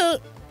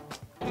cute.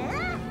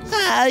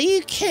 Ah,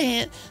 you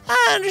can't.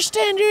 I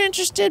understand you're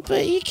interested,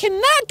 but you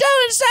cannot go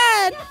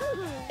inside.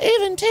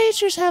 Even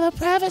teachers have a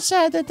private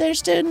side that their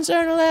students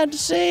aren't allowed to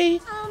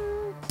see.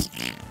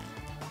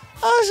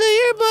 Also,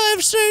 you're above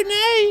a certain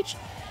age.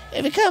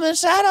 If you come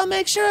inside, I'll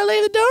make sure I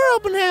leave the door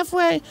open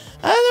halfway.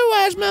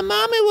 Otherwise, my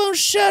mommy won't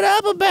shut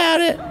up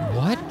about it.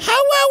 What?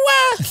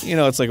 You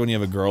know, it's like when you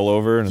have a girl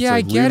over and it's Yeah,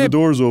 like, I get leave it, the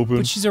doors open.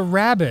 But she's a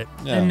rabbit.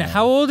 Yeah. And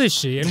how old is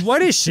she? And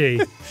what is she?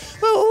 But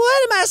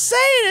what am I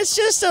saying? It's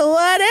just a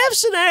what-if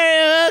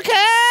scenario,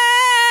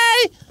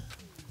 okay?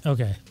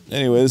 Okay.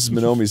 Anyway, this is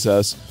Monomi's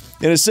house.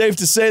 And it's safe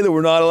to say that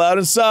we're not allowed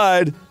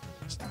inside.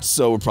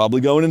 So we're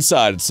probably going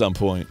inside at some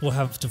point. We'll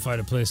have to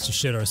find a place to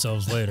shit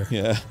ourselves later.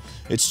 Yeah.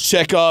 It's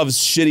Chekhov's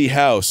shitty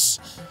house.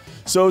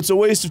 So it's a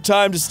waste of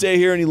time to stay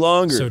here any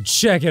longer. So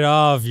check it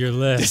off your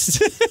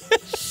list.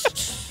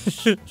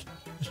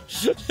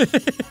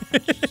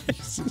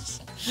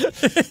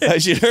 I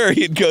should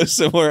hurry and go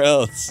somewhere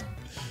else.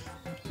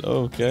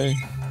 Okay.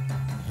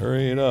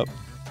 Hurry it up.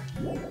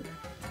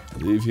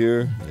 Leave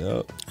here.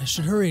 Yep. I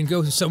should hurry and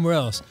go somewhere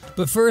else.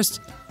 But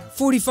first,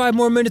 45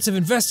 more minutes of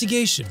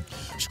investigation.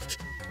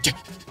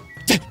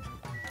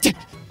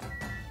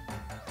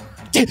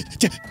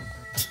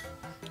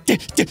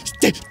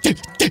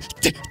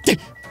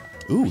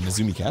 Ooh,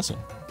 Nezumi Castle.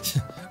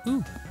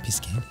 Ooh, piece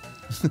of candy.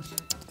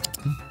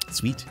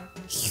 Sweet.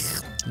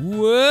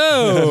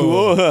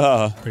 Whoa!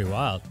 Whoa. Pretty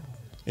wild.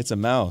 It's a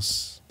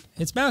mouse.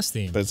 It's mouse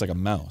themed. But it's like a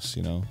mouse,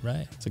 you know?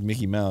 Right. It's like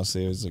Mickey Mouse.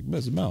 They was like,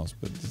 it's a mouse,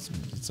 but it's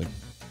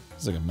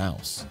like a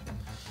mouse.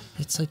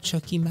 It's like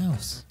Chucky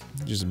Mouse.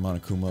 There's a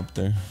Monokuma up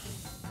there.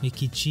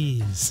 Mickey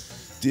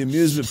Cheese. The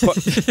amusement park.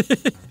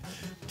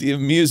 The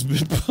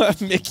amusement park.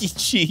 Mickey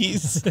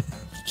Cheese.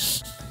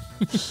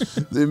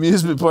 The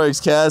amusement park's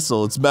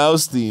castle. It's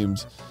mouse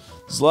themed.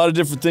 There's a lot of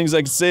different things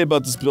I could say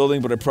about this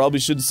building, but I probably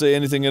shouldn't say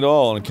anything at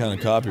all on account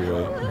of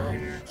copyright.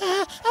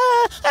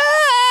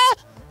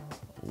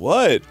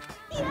 What?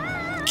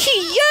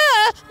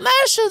 Kia!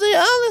 Marshall, the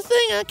only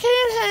thing I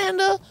can't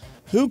handle.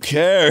 Who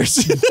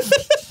cares?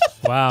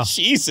 Wow.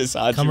 Jesus,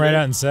 Hajime. Come right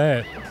out and say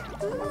it.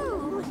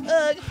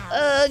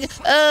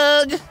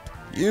 Ugh.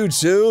 You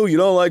too? You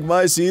don't like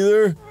mice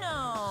either?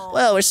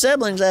 Well, we're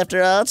siblings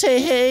after all,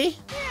 tee-hee.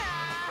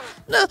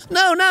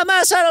 No, not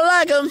mice, I don't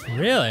like them.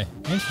 Really?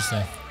 Interesting.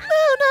 No,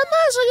 not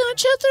mice, are gonna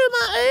chew through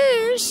my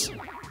ears.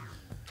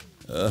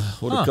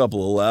 What a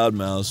couple of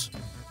loudmouths.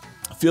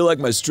 I feel like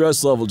my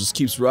stress level just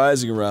keeps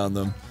rising around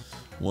them.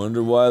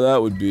 Wonder why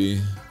that would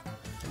be.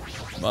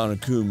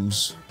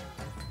 Monokumas.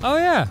 Oh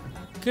yeah,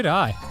 good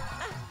eye.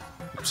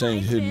 I'm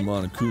saying hidden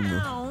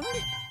Monokuma.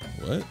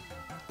 What?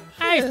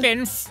 I've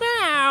been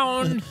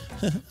found.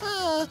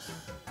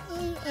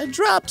 I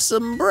dropped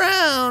some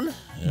brown.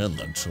 In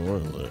the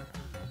toilet.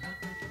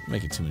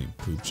 Making too many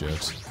poop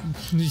jokes.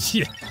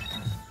 Yeah.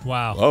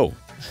 Wow. Oh.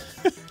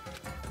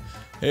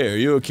 Hey, are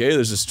you okay?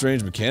 There's a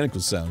strange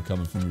mechanical sound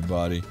coming from your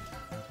body.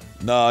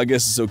 Nah, I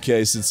guess it's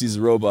okay. Since he's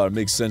a robot, it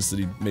makes sense that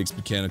he makes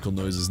mechanical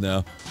noises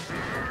now.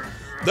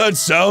 That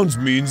sounds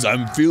means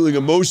I'm feeling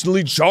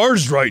emotionally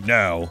charged right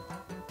now.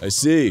 I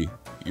see.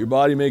 Your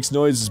body makes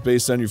noises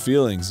based on your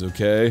feelings,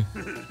 okay?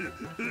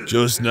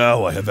 Just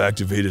now, I have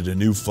activated a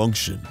new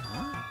function.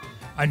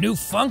 A new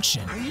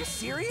function? Are you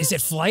serious? Is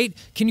it flight?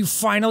 Can you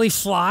finally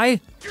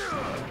fly?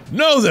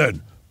 Now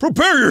then,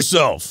 prepare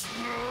yourself!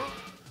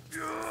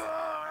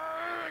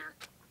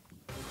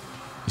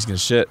 He's gonna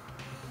shit.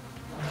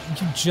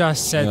 You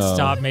just said No.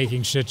 stop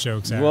making shit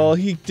jokes, Aaron. Well,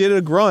 he did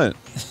a grunt.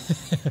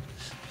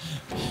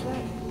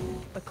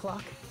 The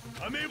clock.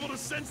 I'm able to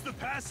sense the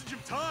passage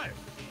of time.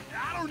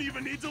 I don't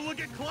even need to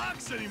look at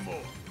clocks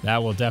anymore.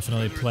 That will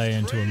definitely play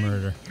into a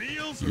murder.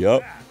 Meals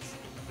Yep. fast.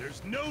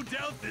 There's no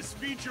doubt this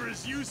feature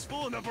is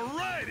useful in a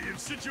variety of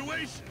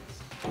situations.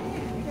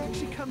 It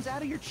actually comes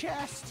out of your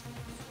chest.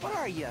 What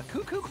are you, a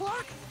cuckoo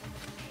clock?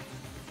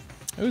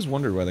 I always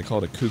wondered why they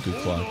call it a cuckoo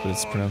clock, but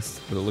it's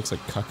pronounced, but it looks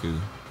like cuckoo.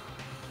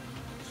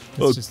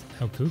 That's just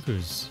how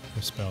cuckoos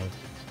are spelled.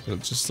 But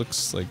it just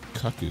looks like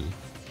cuckoo.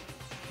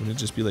 Wouldn't it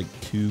just be like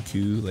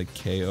cuckoo, like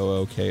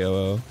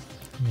K-O-O-K-O-O?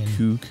 I mean,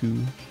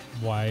 Cuckoo.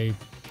 why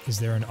is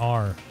there an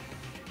R?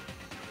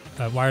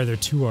 Why are there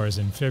 2 R's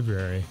in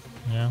February?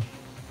 You know?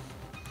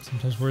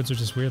 Sometimes words are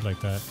just weird like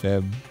that.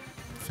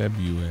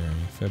 February.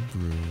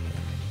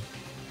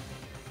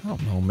 I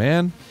don't know,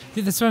 man.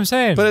 Dude, that's what I'm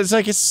saying. But it's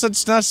like it's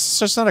such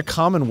not a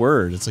common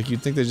word. It's like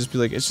you'd think they'd just be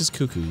like, it's just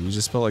cuckoo. You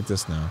just spell it like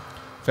this now.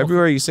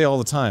 February you say all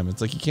the time.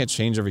 It's like you can't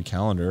change every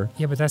calendar.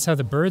 Yeah, but that's how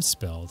the bird's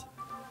spelled.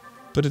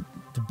 But it,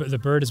 the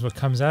bird is what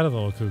comes out of the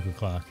little cuckoo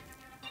clock.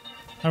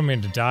 I don't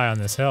mean to die on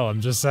this hill. I'm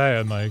just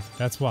saying, like,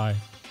 that's why.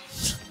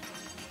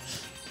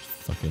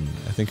 fucking,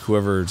 I think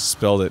whoever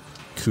spelled it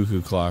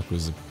cuckoo clock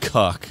was a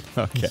cuck.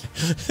 Okay.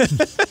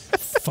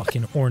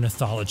 Fucking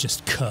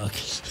ornithologist cuck.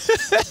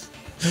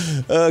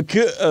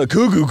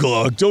 Cuckoo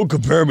clock, don't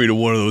compare me to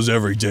one of those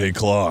everyday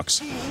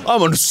clocks.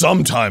 I'm a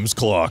sometimes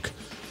clock.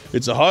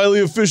 It's a highly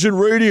efficient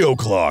radio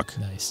clock.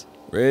 Nice.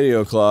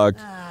 Radio clock.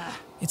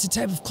 It's a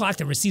type of clock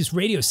that receives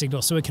radio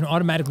signals so it can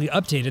automatically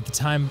update at the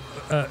time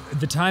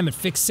at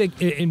fixed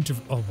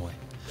interval. Oh boy.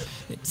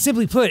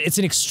 Simply put, it's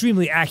an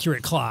extremely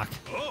accurate clock.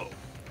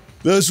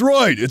 That's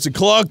right, it's a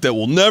clock that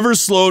will never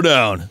slow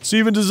down. It's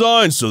even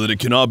designed so that it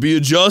cannot be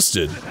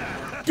adjusted.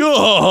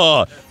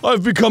 Gah!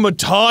 I've become a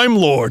Time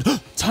Lord.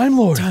 Time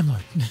Lord. Time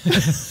Lord.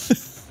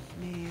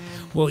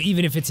 Well,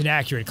 even if it's an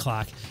accurate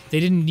clock,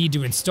 they didn't need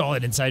to install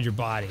it inside your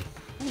body.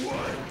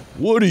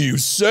 What are you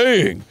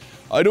saying?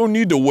 I don't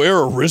need to wear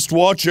a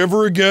wristwatch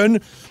ever again?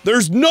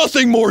 There's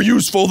nothing more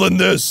useful than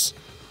this!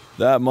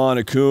 That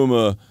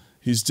Monokuma,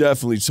 he's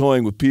definitely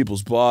toying with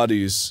people's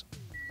bodies.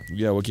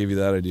 Yeah, what gave you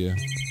that idea?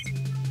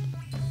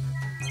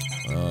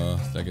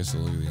 I guess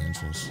I'll look at the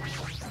entrance.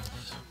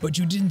 But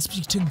you didn't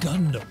speak to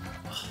Gundam.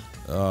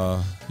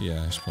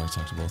 Yeah, I should probably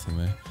talk to both of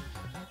them, eh?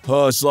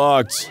 Oh, it's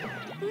locked.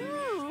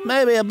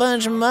 Maybe a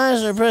bunch of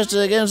mice are pressed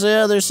against the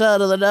other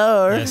side of the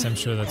door. Yes, I'm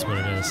sure that's what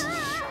it is.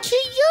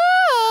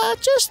 Yeah,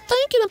 just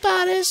thinking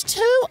about it is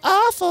too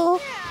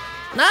awful.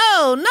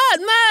 No, not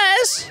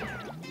mice!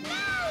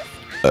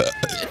 No,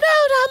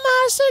 not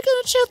mice. They're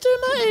gonna chew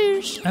through my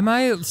ears. Am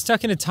I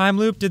stuck in a time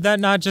loop? Did that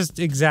not just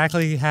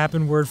exactly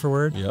happen word for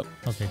word? Yep.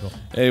 Okay, cool.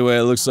 Anyway,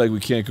 it looks like we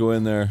can't go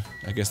in there.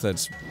 I guess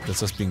that's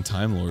us being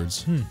Time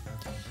Lords.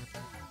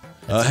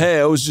 Hey,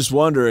 I was just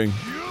wondering.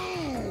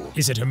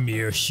 Is it a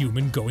mere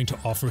human going to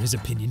offer his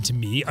opinion to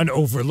me, an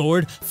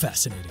overlord?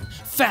 Fascinating.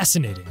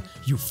 Fascinating.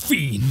 You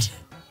fiend.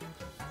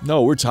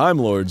 No, we're Time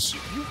Lords.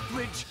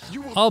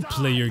 I'll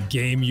play your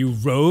game, you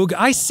rogue.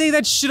 I say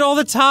that shit all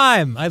the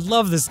time. I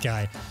love this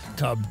guy.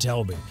 Come,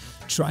 tell me.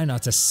 Try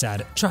to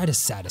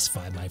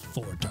satisfy my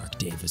 4 dark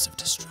davas of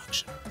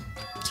destruction.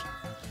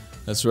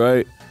 That's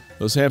right.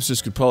 Those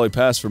hamsters could probably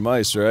pass for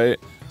mice, right?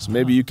 So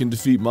maybe you can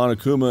defeat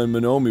Monokuma and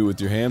Monomi with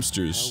your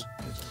hamsters.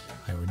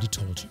 I already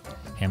told you.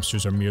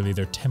 Hamsters are merely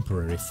their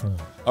temporary form.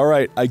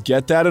 Alright, I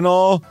get that and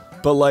all,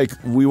 but like,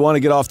 we want to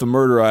get off the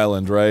murder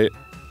island, right?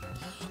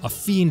 A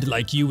fiend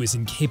like you is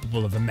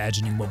incapable of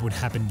imagining what would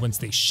happen once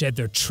they shed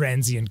their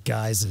transient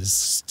guises.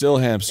 Still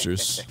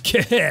hamsters.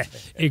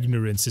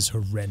 Ignorance is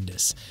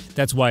horrendous.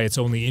 That's why it's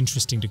only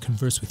interesting to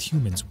converse with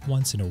humans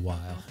once in a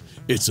while.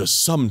 It's a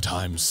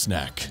sometimes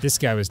snack. This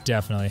guy was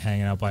definitely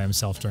hanging out by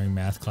himself during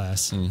math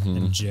class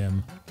and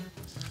gym.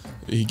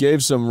 He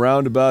gave some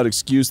roundabout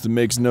excuse that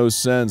makes no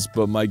sense,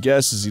 but my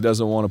guess is he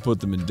doesn't want to put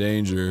them in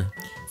danger.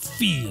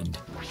 Fiend.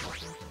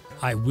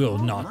 I will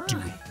not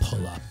do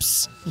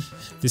pull-ups.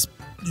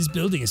 This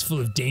building is full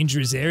of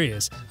dangerous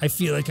areas. I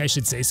feel like I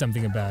should say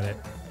something about it.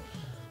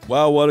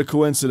 Wow, what a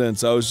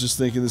coincidence. I was just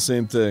thinking the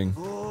same thing.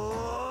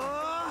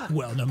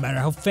 Well, no matter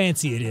how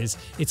fancy it is,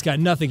 it's got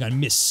nothing on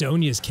Miss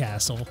Sonia's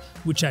castle,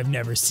 which I've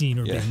never seen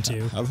or been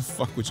to. How the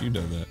fuck would you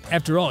know that?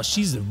 After all,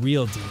 she's the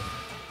real deal.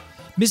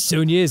 Miss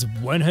Sonia is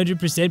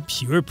 100%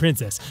 pure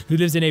princess who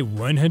lives in a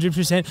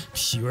 100%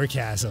 pure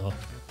castle.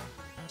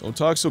 Don't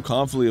talk so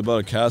confidently about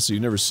a castle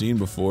you've never seen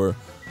before.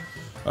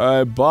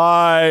 Alright,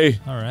 bye!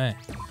 Alright.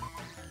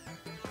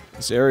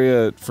 This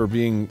area, for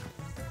being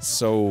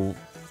so,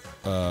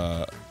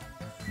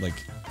 like,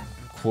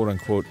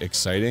 quote-unquote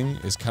exciting,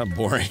 is kind of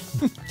boring.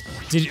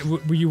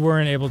 You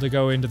weren't able to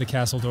go into the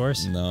castle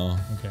doors? No.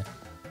 Okay.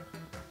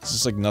 It's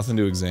just like nothing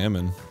to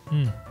examine.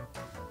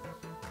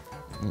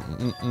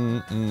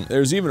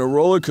 There's even a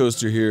roller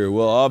coaster here.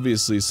 Well,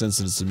 obviously,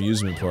 since it's an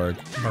amusement park.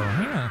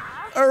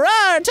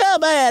 Alright, too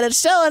bad. It's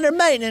still under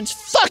maintenance.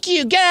 Fuck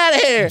you, get out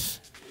of here!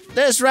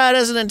 This ride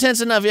isn't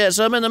intense enough yet,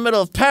 so I'm in the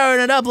middle of powering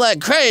it up like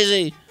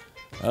crazy.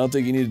 I don't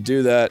think you need to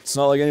do that. It's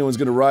not like anyone's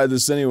gonna ride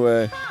this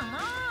anyway.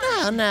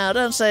 No,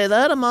 don't say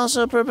that. I'm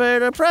also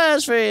prepared a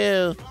prize for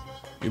you.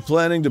 You're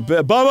planning to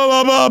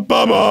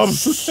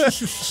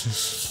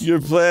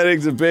You're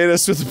planning to bait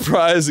us with the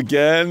prize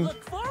again?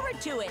 Look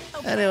forward to it.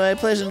 Anyway,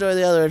 please enjoy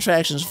the other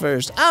attractions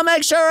first. I'll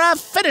make sure I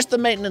finish the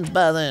maintenance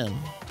by then.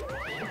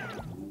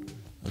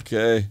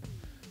 Okay.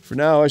 For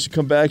now, I should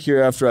come back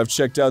here after I've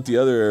checked out the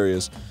other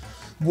areas.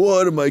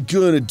 What am I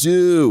gonna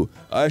do?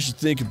 I should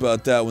think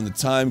about that when the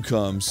time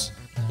comes.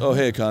 Oh,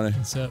 hey, Connor.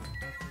 What's up?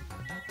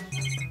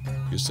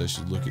 Guess I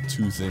should look at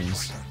 2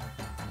 things.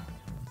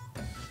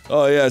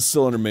 Oh yeah, it's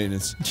still under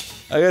maintenance.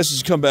 I guess I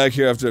should come back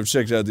here after I've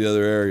checked out the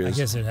other areas. I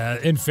guess it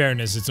has. In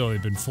fairness, it's only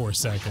been 4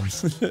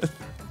 seconds.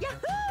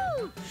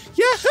 Yahoo!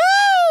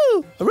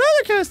 Yahoo! A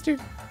roller coaster.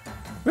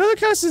 Roller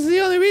coasters are the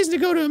only reason to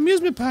go to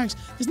amusement parks.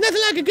 There's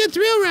nothing like a good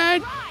thrill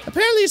ride.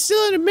 Apparently it's still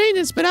under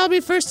maintenance, but I'll be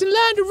first in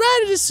line to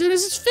ride it as soon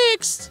as it's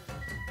fixed.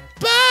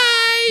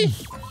 Bye!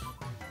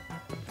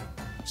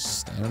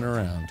 Standing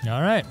around.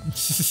 All right.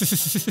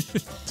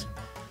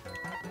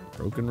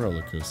 Broken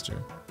roller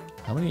coaster.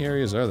 How many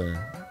areas are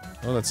there?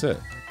 Oh, that's it.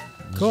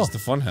 Cool. It's just the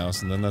fun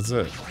house, and then that's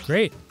it.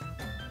 Great.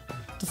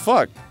 What the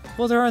fuck?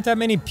 Well, there aren't that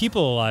many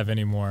people alive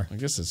anymore. I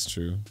guess that's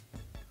true.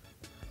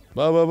 It's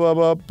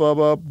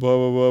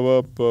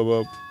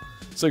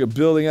like a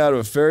building out of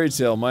a fairy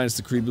tale minus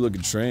the creepy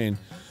looking train.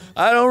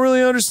 I don't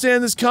really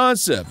understand this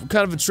concept. What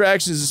kind of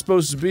attraction is it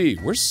supposed to be?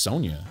 Where's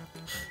Sonia?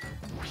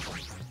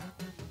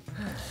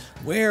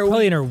 Where are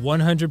Probably we? in her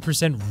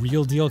 100%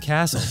 real deal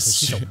castle.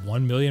 So she's a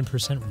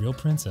 1,000,000% real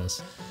princess.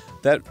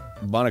 That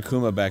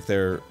Monokuma back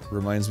there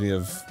reminds me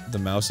of the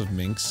Mouse of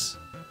Minx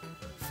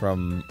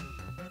from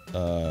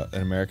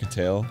An American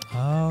Tale.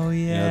 Oh, yeah.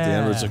 You know, at the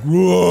end where it's like,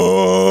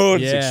 whoa!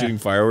 It's like Yeah. shooting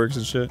fireworks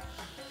and shit.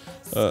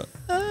 It's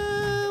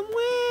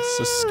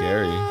so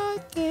scary.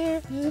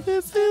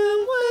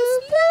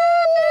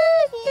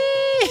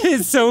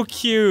 It's so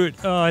cute.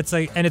 Oh, it's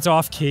like, and it's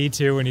off key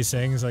too when he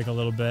sings like a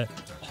little bit.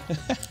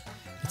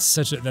 That's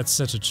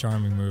such a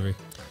charming movie.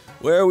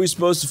 Where are we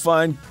supposed to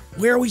find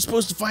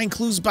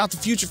clues about the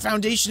future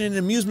foundation in an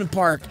amusement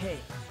park? Hey.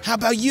 How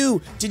about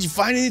you? Did you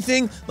find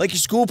anything? Like your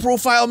school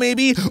profile,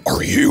 maybe?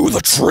 Are you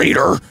the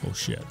traitor? Oh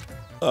shit.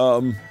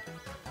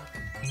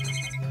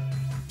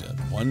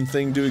 One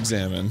thing to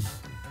examine.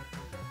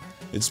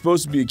 It's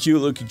supposed to be a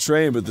cute-looking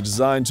train, but the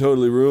design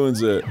totally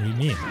ruins it. What do you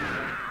mean?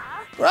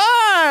 Roar!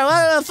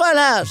 Welcome to the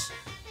funhouse.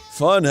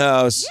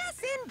 Funhouse.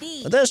 Yes,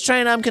 indeed. With this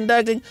train I'm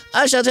conducting,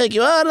 I shall take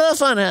you out to the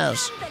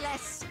funhouse.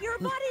 Nonetheless, your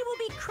body will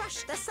be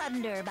crushed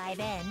asunder by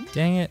then.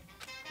 Dang it.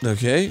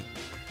 Okay.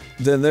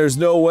 Then there's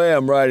no way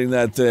I'm riding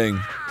that thing.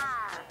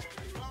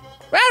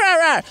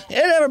 Rawr!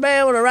 You'll never be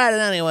able to ride it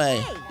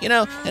anyway. You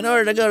know, in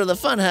order to go to the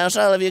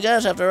funhouse, all of you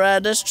guys have to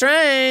ride this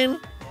train.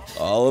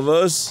 All of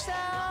us? So,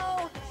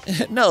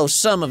 No,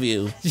 some of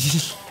you.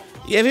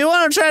 If you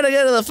want to try to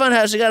get to the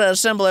funhouse, you gotta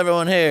assemble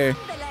everyone here.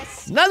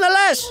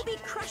 Nonetheless! will be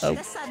crushed Oh.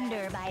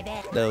 asunder by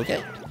then.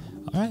 Okay.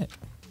 All right.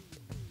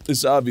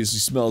 This obviously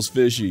smells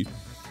fishy.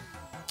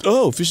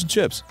 Oh, fish and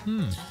chips.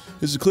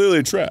 This is clearly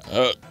a trap.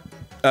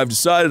 I've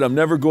decided I'm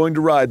never going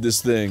to ride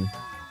this thing.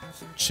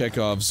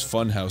 Chekhov's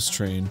funhouse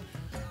train.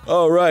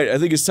 Oh, right. I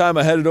think it's time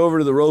I headed over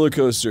to the roller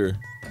coaster.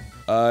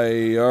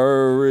 I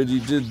already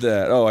did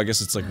that. Oh, I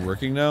guess it's like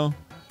working now?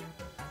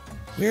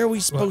 Where are we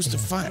supposed to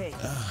find?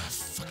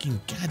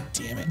 Fucking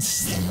goddamn it.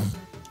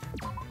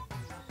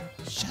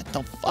 Shut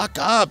the fuck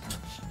up.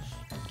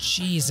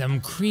 Jeez,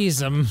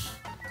 creasem.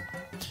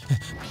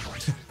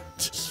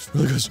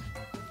 Roller coaster.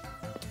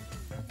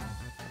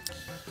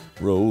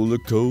 Roller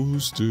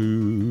coaster.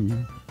 Ooh,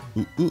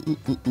 ooh, ooh,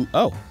 ooh, ooh.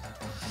 Oh.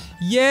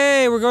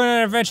 Yay, we're going on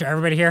an adventure.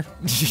 Everybody here?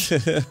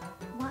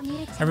 Want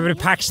me to tell Everybody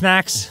you? pack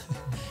snacks.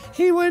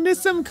 Hey, wanna know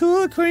something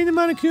cool? According to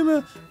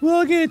Monokuma, we'll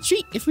all get a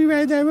treat if we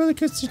ride that roller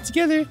coaster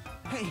together.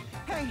 Hey,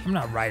 hey. I'm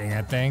not riding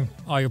that thing.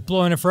 Oh, you're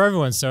blowing it for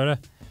everyone, Soda.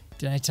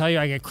 Did I tell you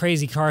I get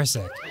crazy car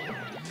sick?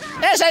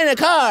 This ain't a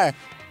car!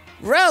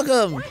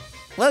 Welcome!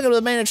 Welcome to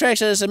the main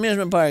attraction of this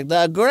amusement park,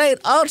 the Great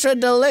Ultra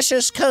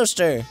Delicious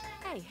Coaster.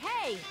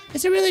 Hey!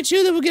 Is it really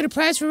true that we'll get a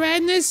prize for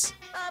riding this?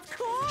 Of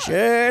course!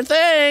 Sure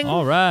thing!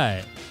 All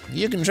right.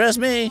 You can trust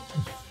me.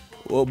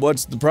 Well,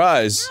 what's the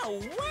prize? No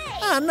way!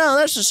 Oh no,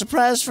 that's a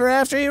surprise for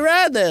after you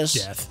ride this.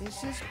 Death.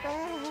 This is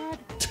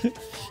bad.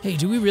 Hey,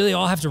 do we really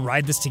all have to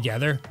ride this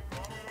together?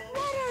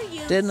 What are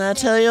you Didn't I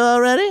tell you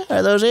already?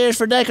 Are those ears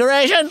for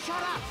decoration?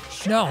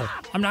 No,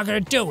 I'm not gonna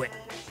do it.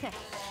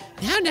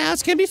 Now,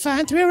 it's gonna be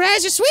fun. Thrill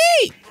rides are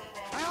sweet!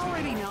 I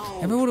already know.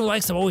 Everyone who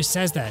likes them always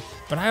says that,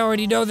 but I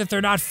already know that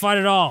they're not fun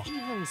at all.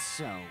 Even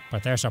so.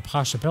 But there's a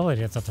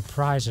possibility that the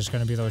prize is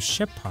gonna be those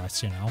ship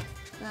parts, you know.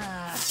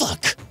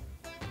 Fuck.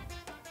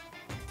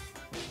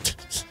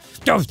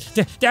 Oh,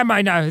 that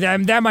might not.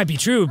 That might be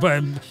true,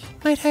 but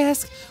Might I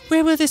ask,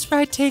 where will this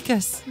ride take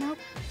us?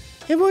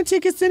 It won't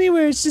take us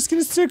anywhere. It's just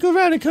gonna circle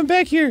around and come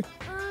back here.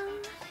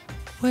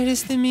 What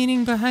is the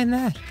meaning behind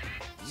that?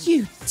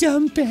 You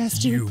dumb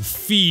bastard. you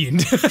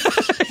fiend.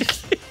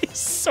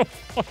 So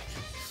funny.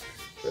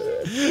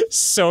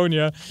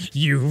 Sonia,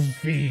 you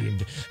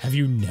fiend. Have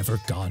you never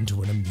gone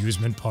to an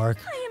amusement park?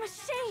 I am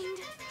ashamed.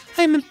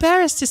 I am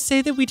embarrassed to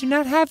say that we do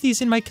not have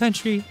these in my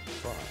country.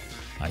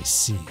 I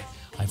see.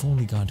 I've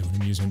only gone to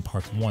an amusement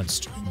park once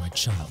during my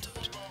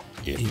childhood.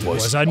 It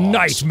was a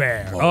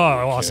nightmare. Oh,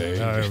 awesome.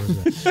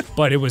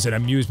 But it was an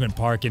amusement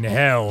park in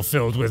hell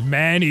filled with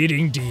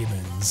man-eating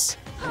demons.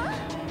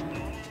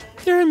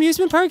 There are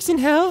amusement parks in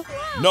hell?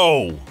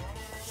 No!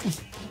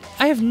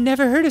 I have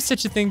never heard of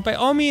such a thing. By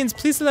all means,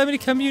 please allow me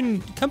to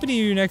accompany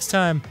you next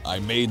time. I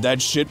made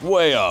that shit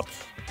way up.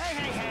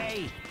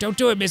 Hey! Don't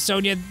do it, Miss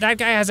Sonia. That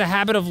guy has a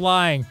habit of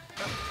lying.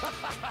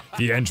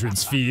 The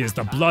entrance fee is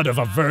the blood of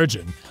a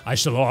virgin. I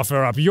shall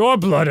offer up your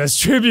blood as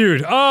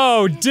tribute.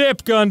 Oh,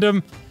 dip,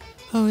 Gundam.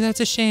 Oh,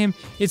 that's a shame.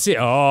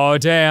 Oh,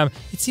 damn.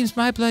 It seems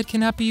my blood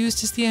cannot be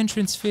used as the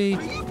entrance fee.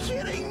 Are you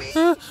kidding me?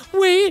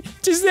 Wait,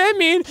 does that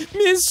mean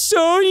Miss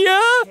Sonia?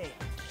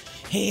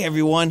 Hey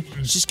everyone,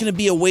 it's just gonna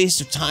be a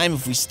waste of time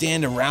if we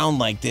stand around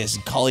like this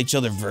and call each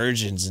other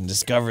virgins and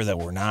discover that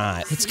we're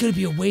not. It's gonna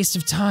be a waste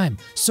of time.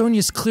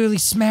 Sonia's clearly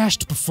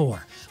smashed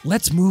before.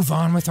 Let's move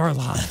on with our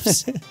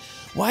lives.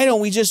 Why don't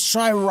we just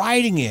try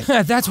riding it?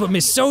 That's what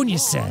Miss Sonia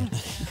said.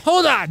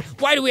 Hold on.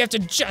 Why do we have to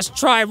just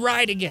try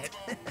riding it?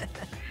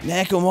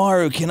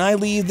 Nekomaru, can I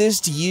leave this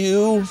to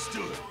you?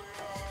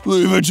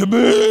 Leave it to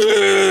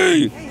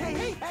me!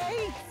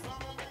 Hey!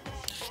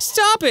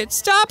 Stop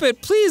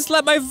it. Please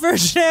let my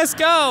virgin ass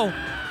go.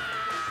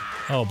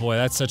 Oh boy,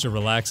 that's such a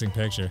relaxing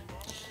picture.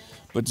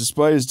 But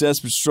despite his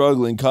desperate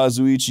struggling,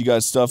 Kazuichi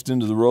got stuffed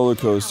into the roller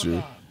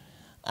coaster.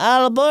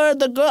 All aboard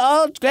the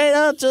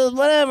great to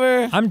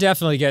whatever. I'm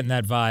definitely getting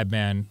that vibe,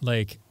 man.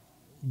 Like,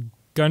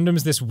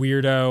 Gundam's this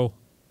weirdo,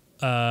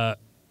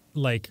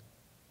 like,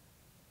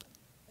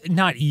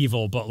 not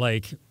evil, but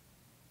like,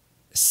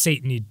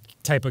 Satan-y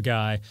type of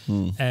guy.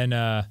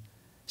 And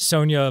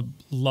Sonia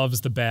loves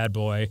the bad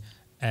boy,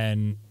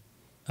 and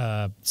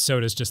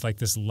Soda's just like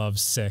this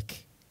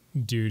lovesick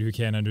dude who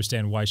can't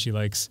understand why she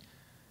likes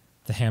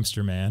the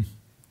hamster man.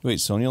 Wait,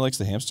 Sonia likes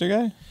the hamster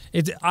guy?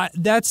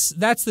 That's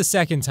the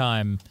second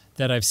time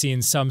that I've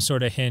seen some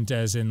sort of hint,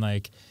 as in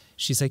like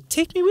she's like,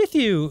 take me with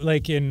you,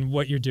 like in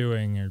what you're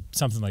doing or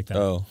something like that.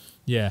 Oh.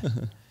 Yeah.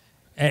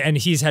 and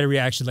he's had a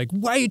reaction like,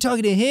 why are you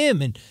talking to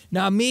him and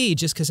not me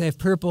just because I have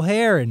purple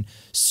hair and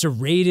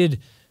serrated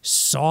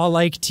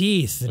saw-like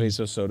teeth? Wait,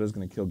 so Soda's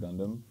gonna kill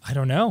Gundam? I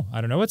don't know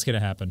what's gonna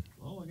happen.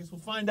 Well, I guess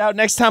we'll find out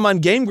next time on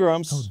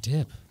GameGrumps. Oh,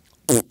 dip.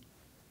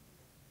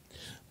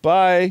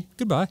 Bye.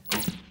 Goodbye.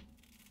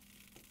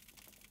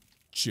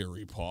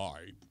 Cherry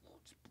pie.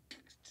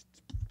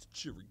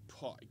 Cherry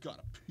pie.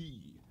 Gotta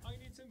pee. I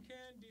need some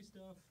candy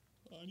stuff.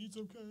 I need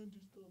some candy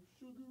stuff.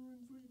 Sugar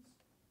and sweet.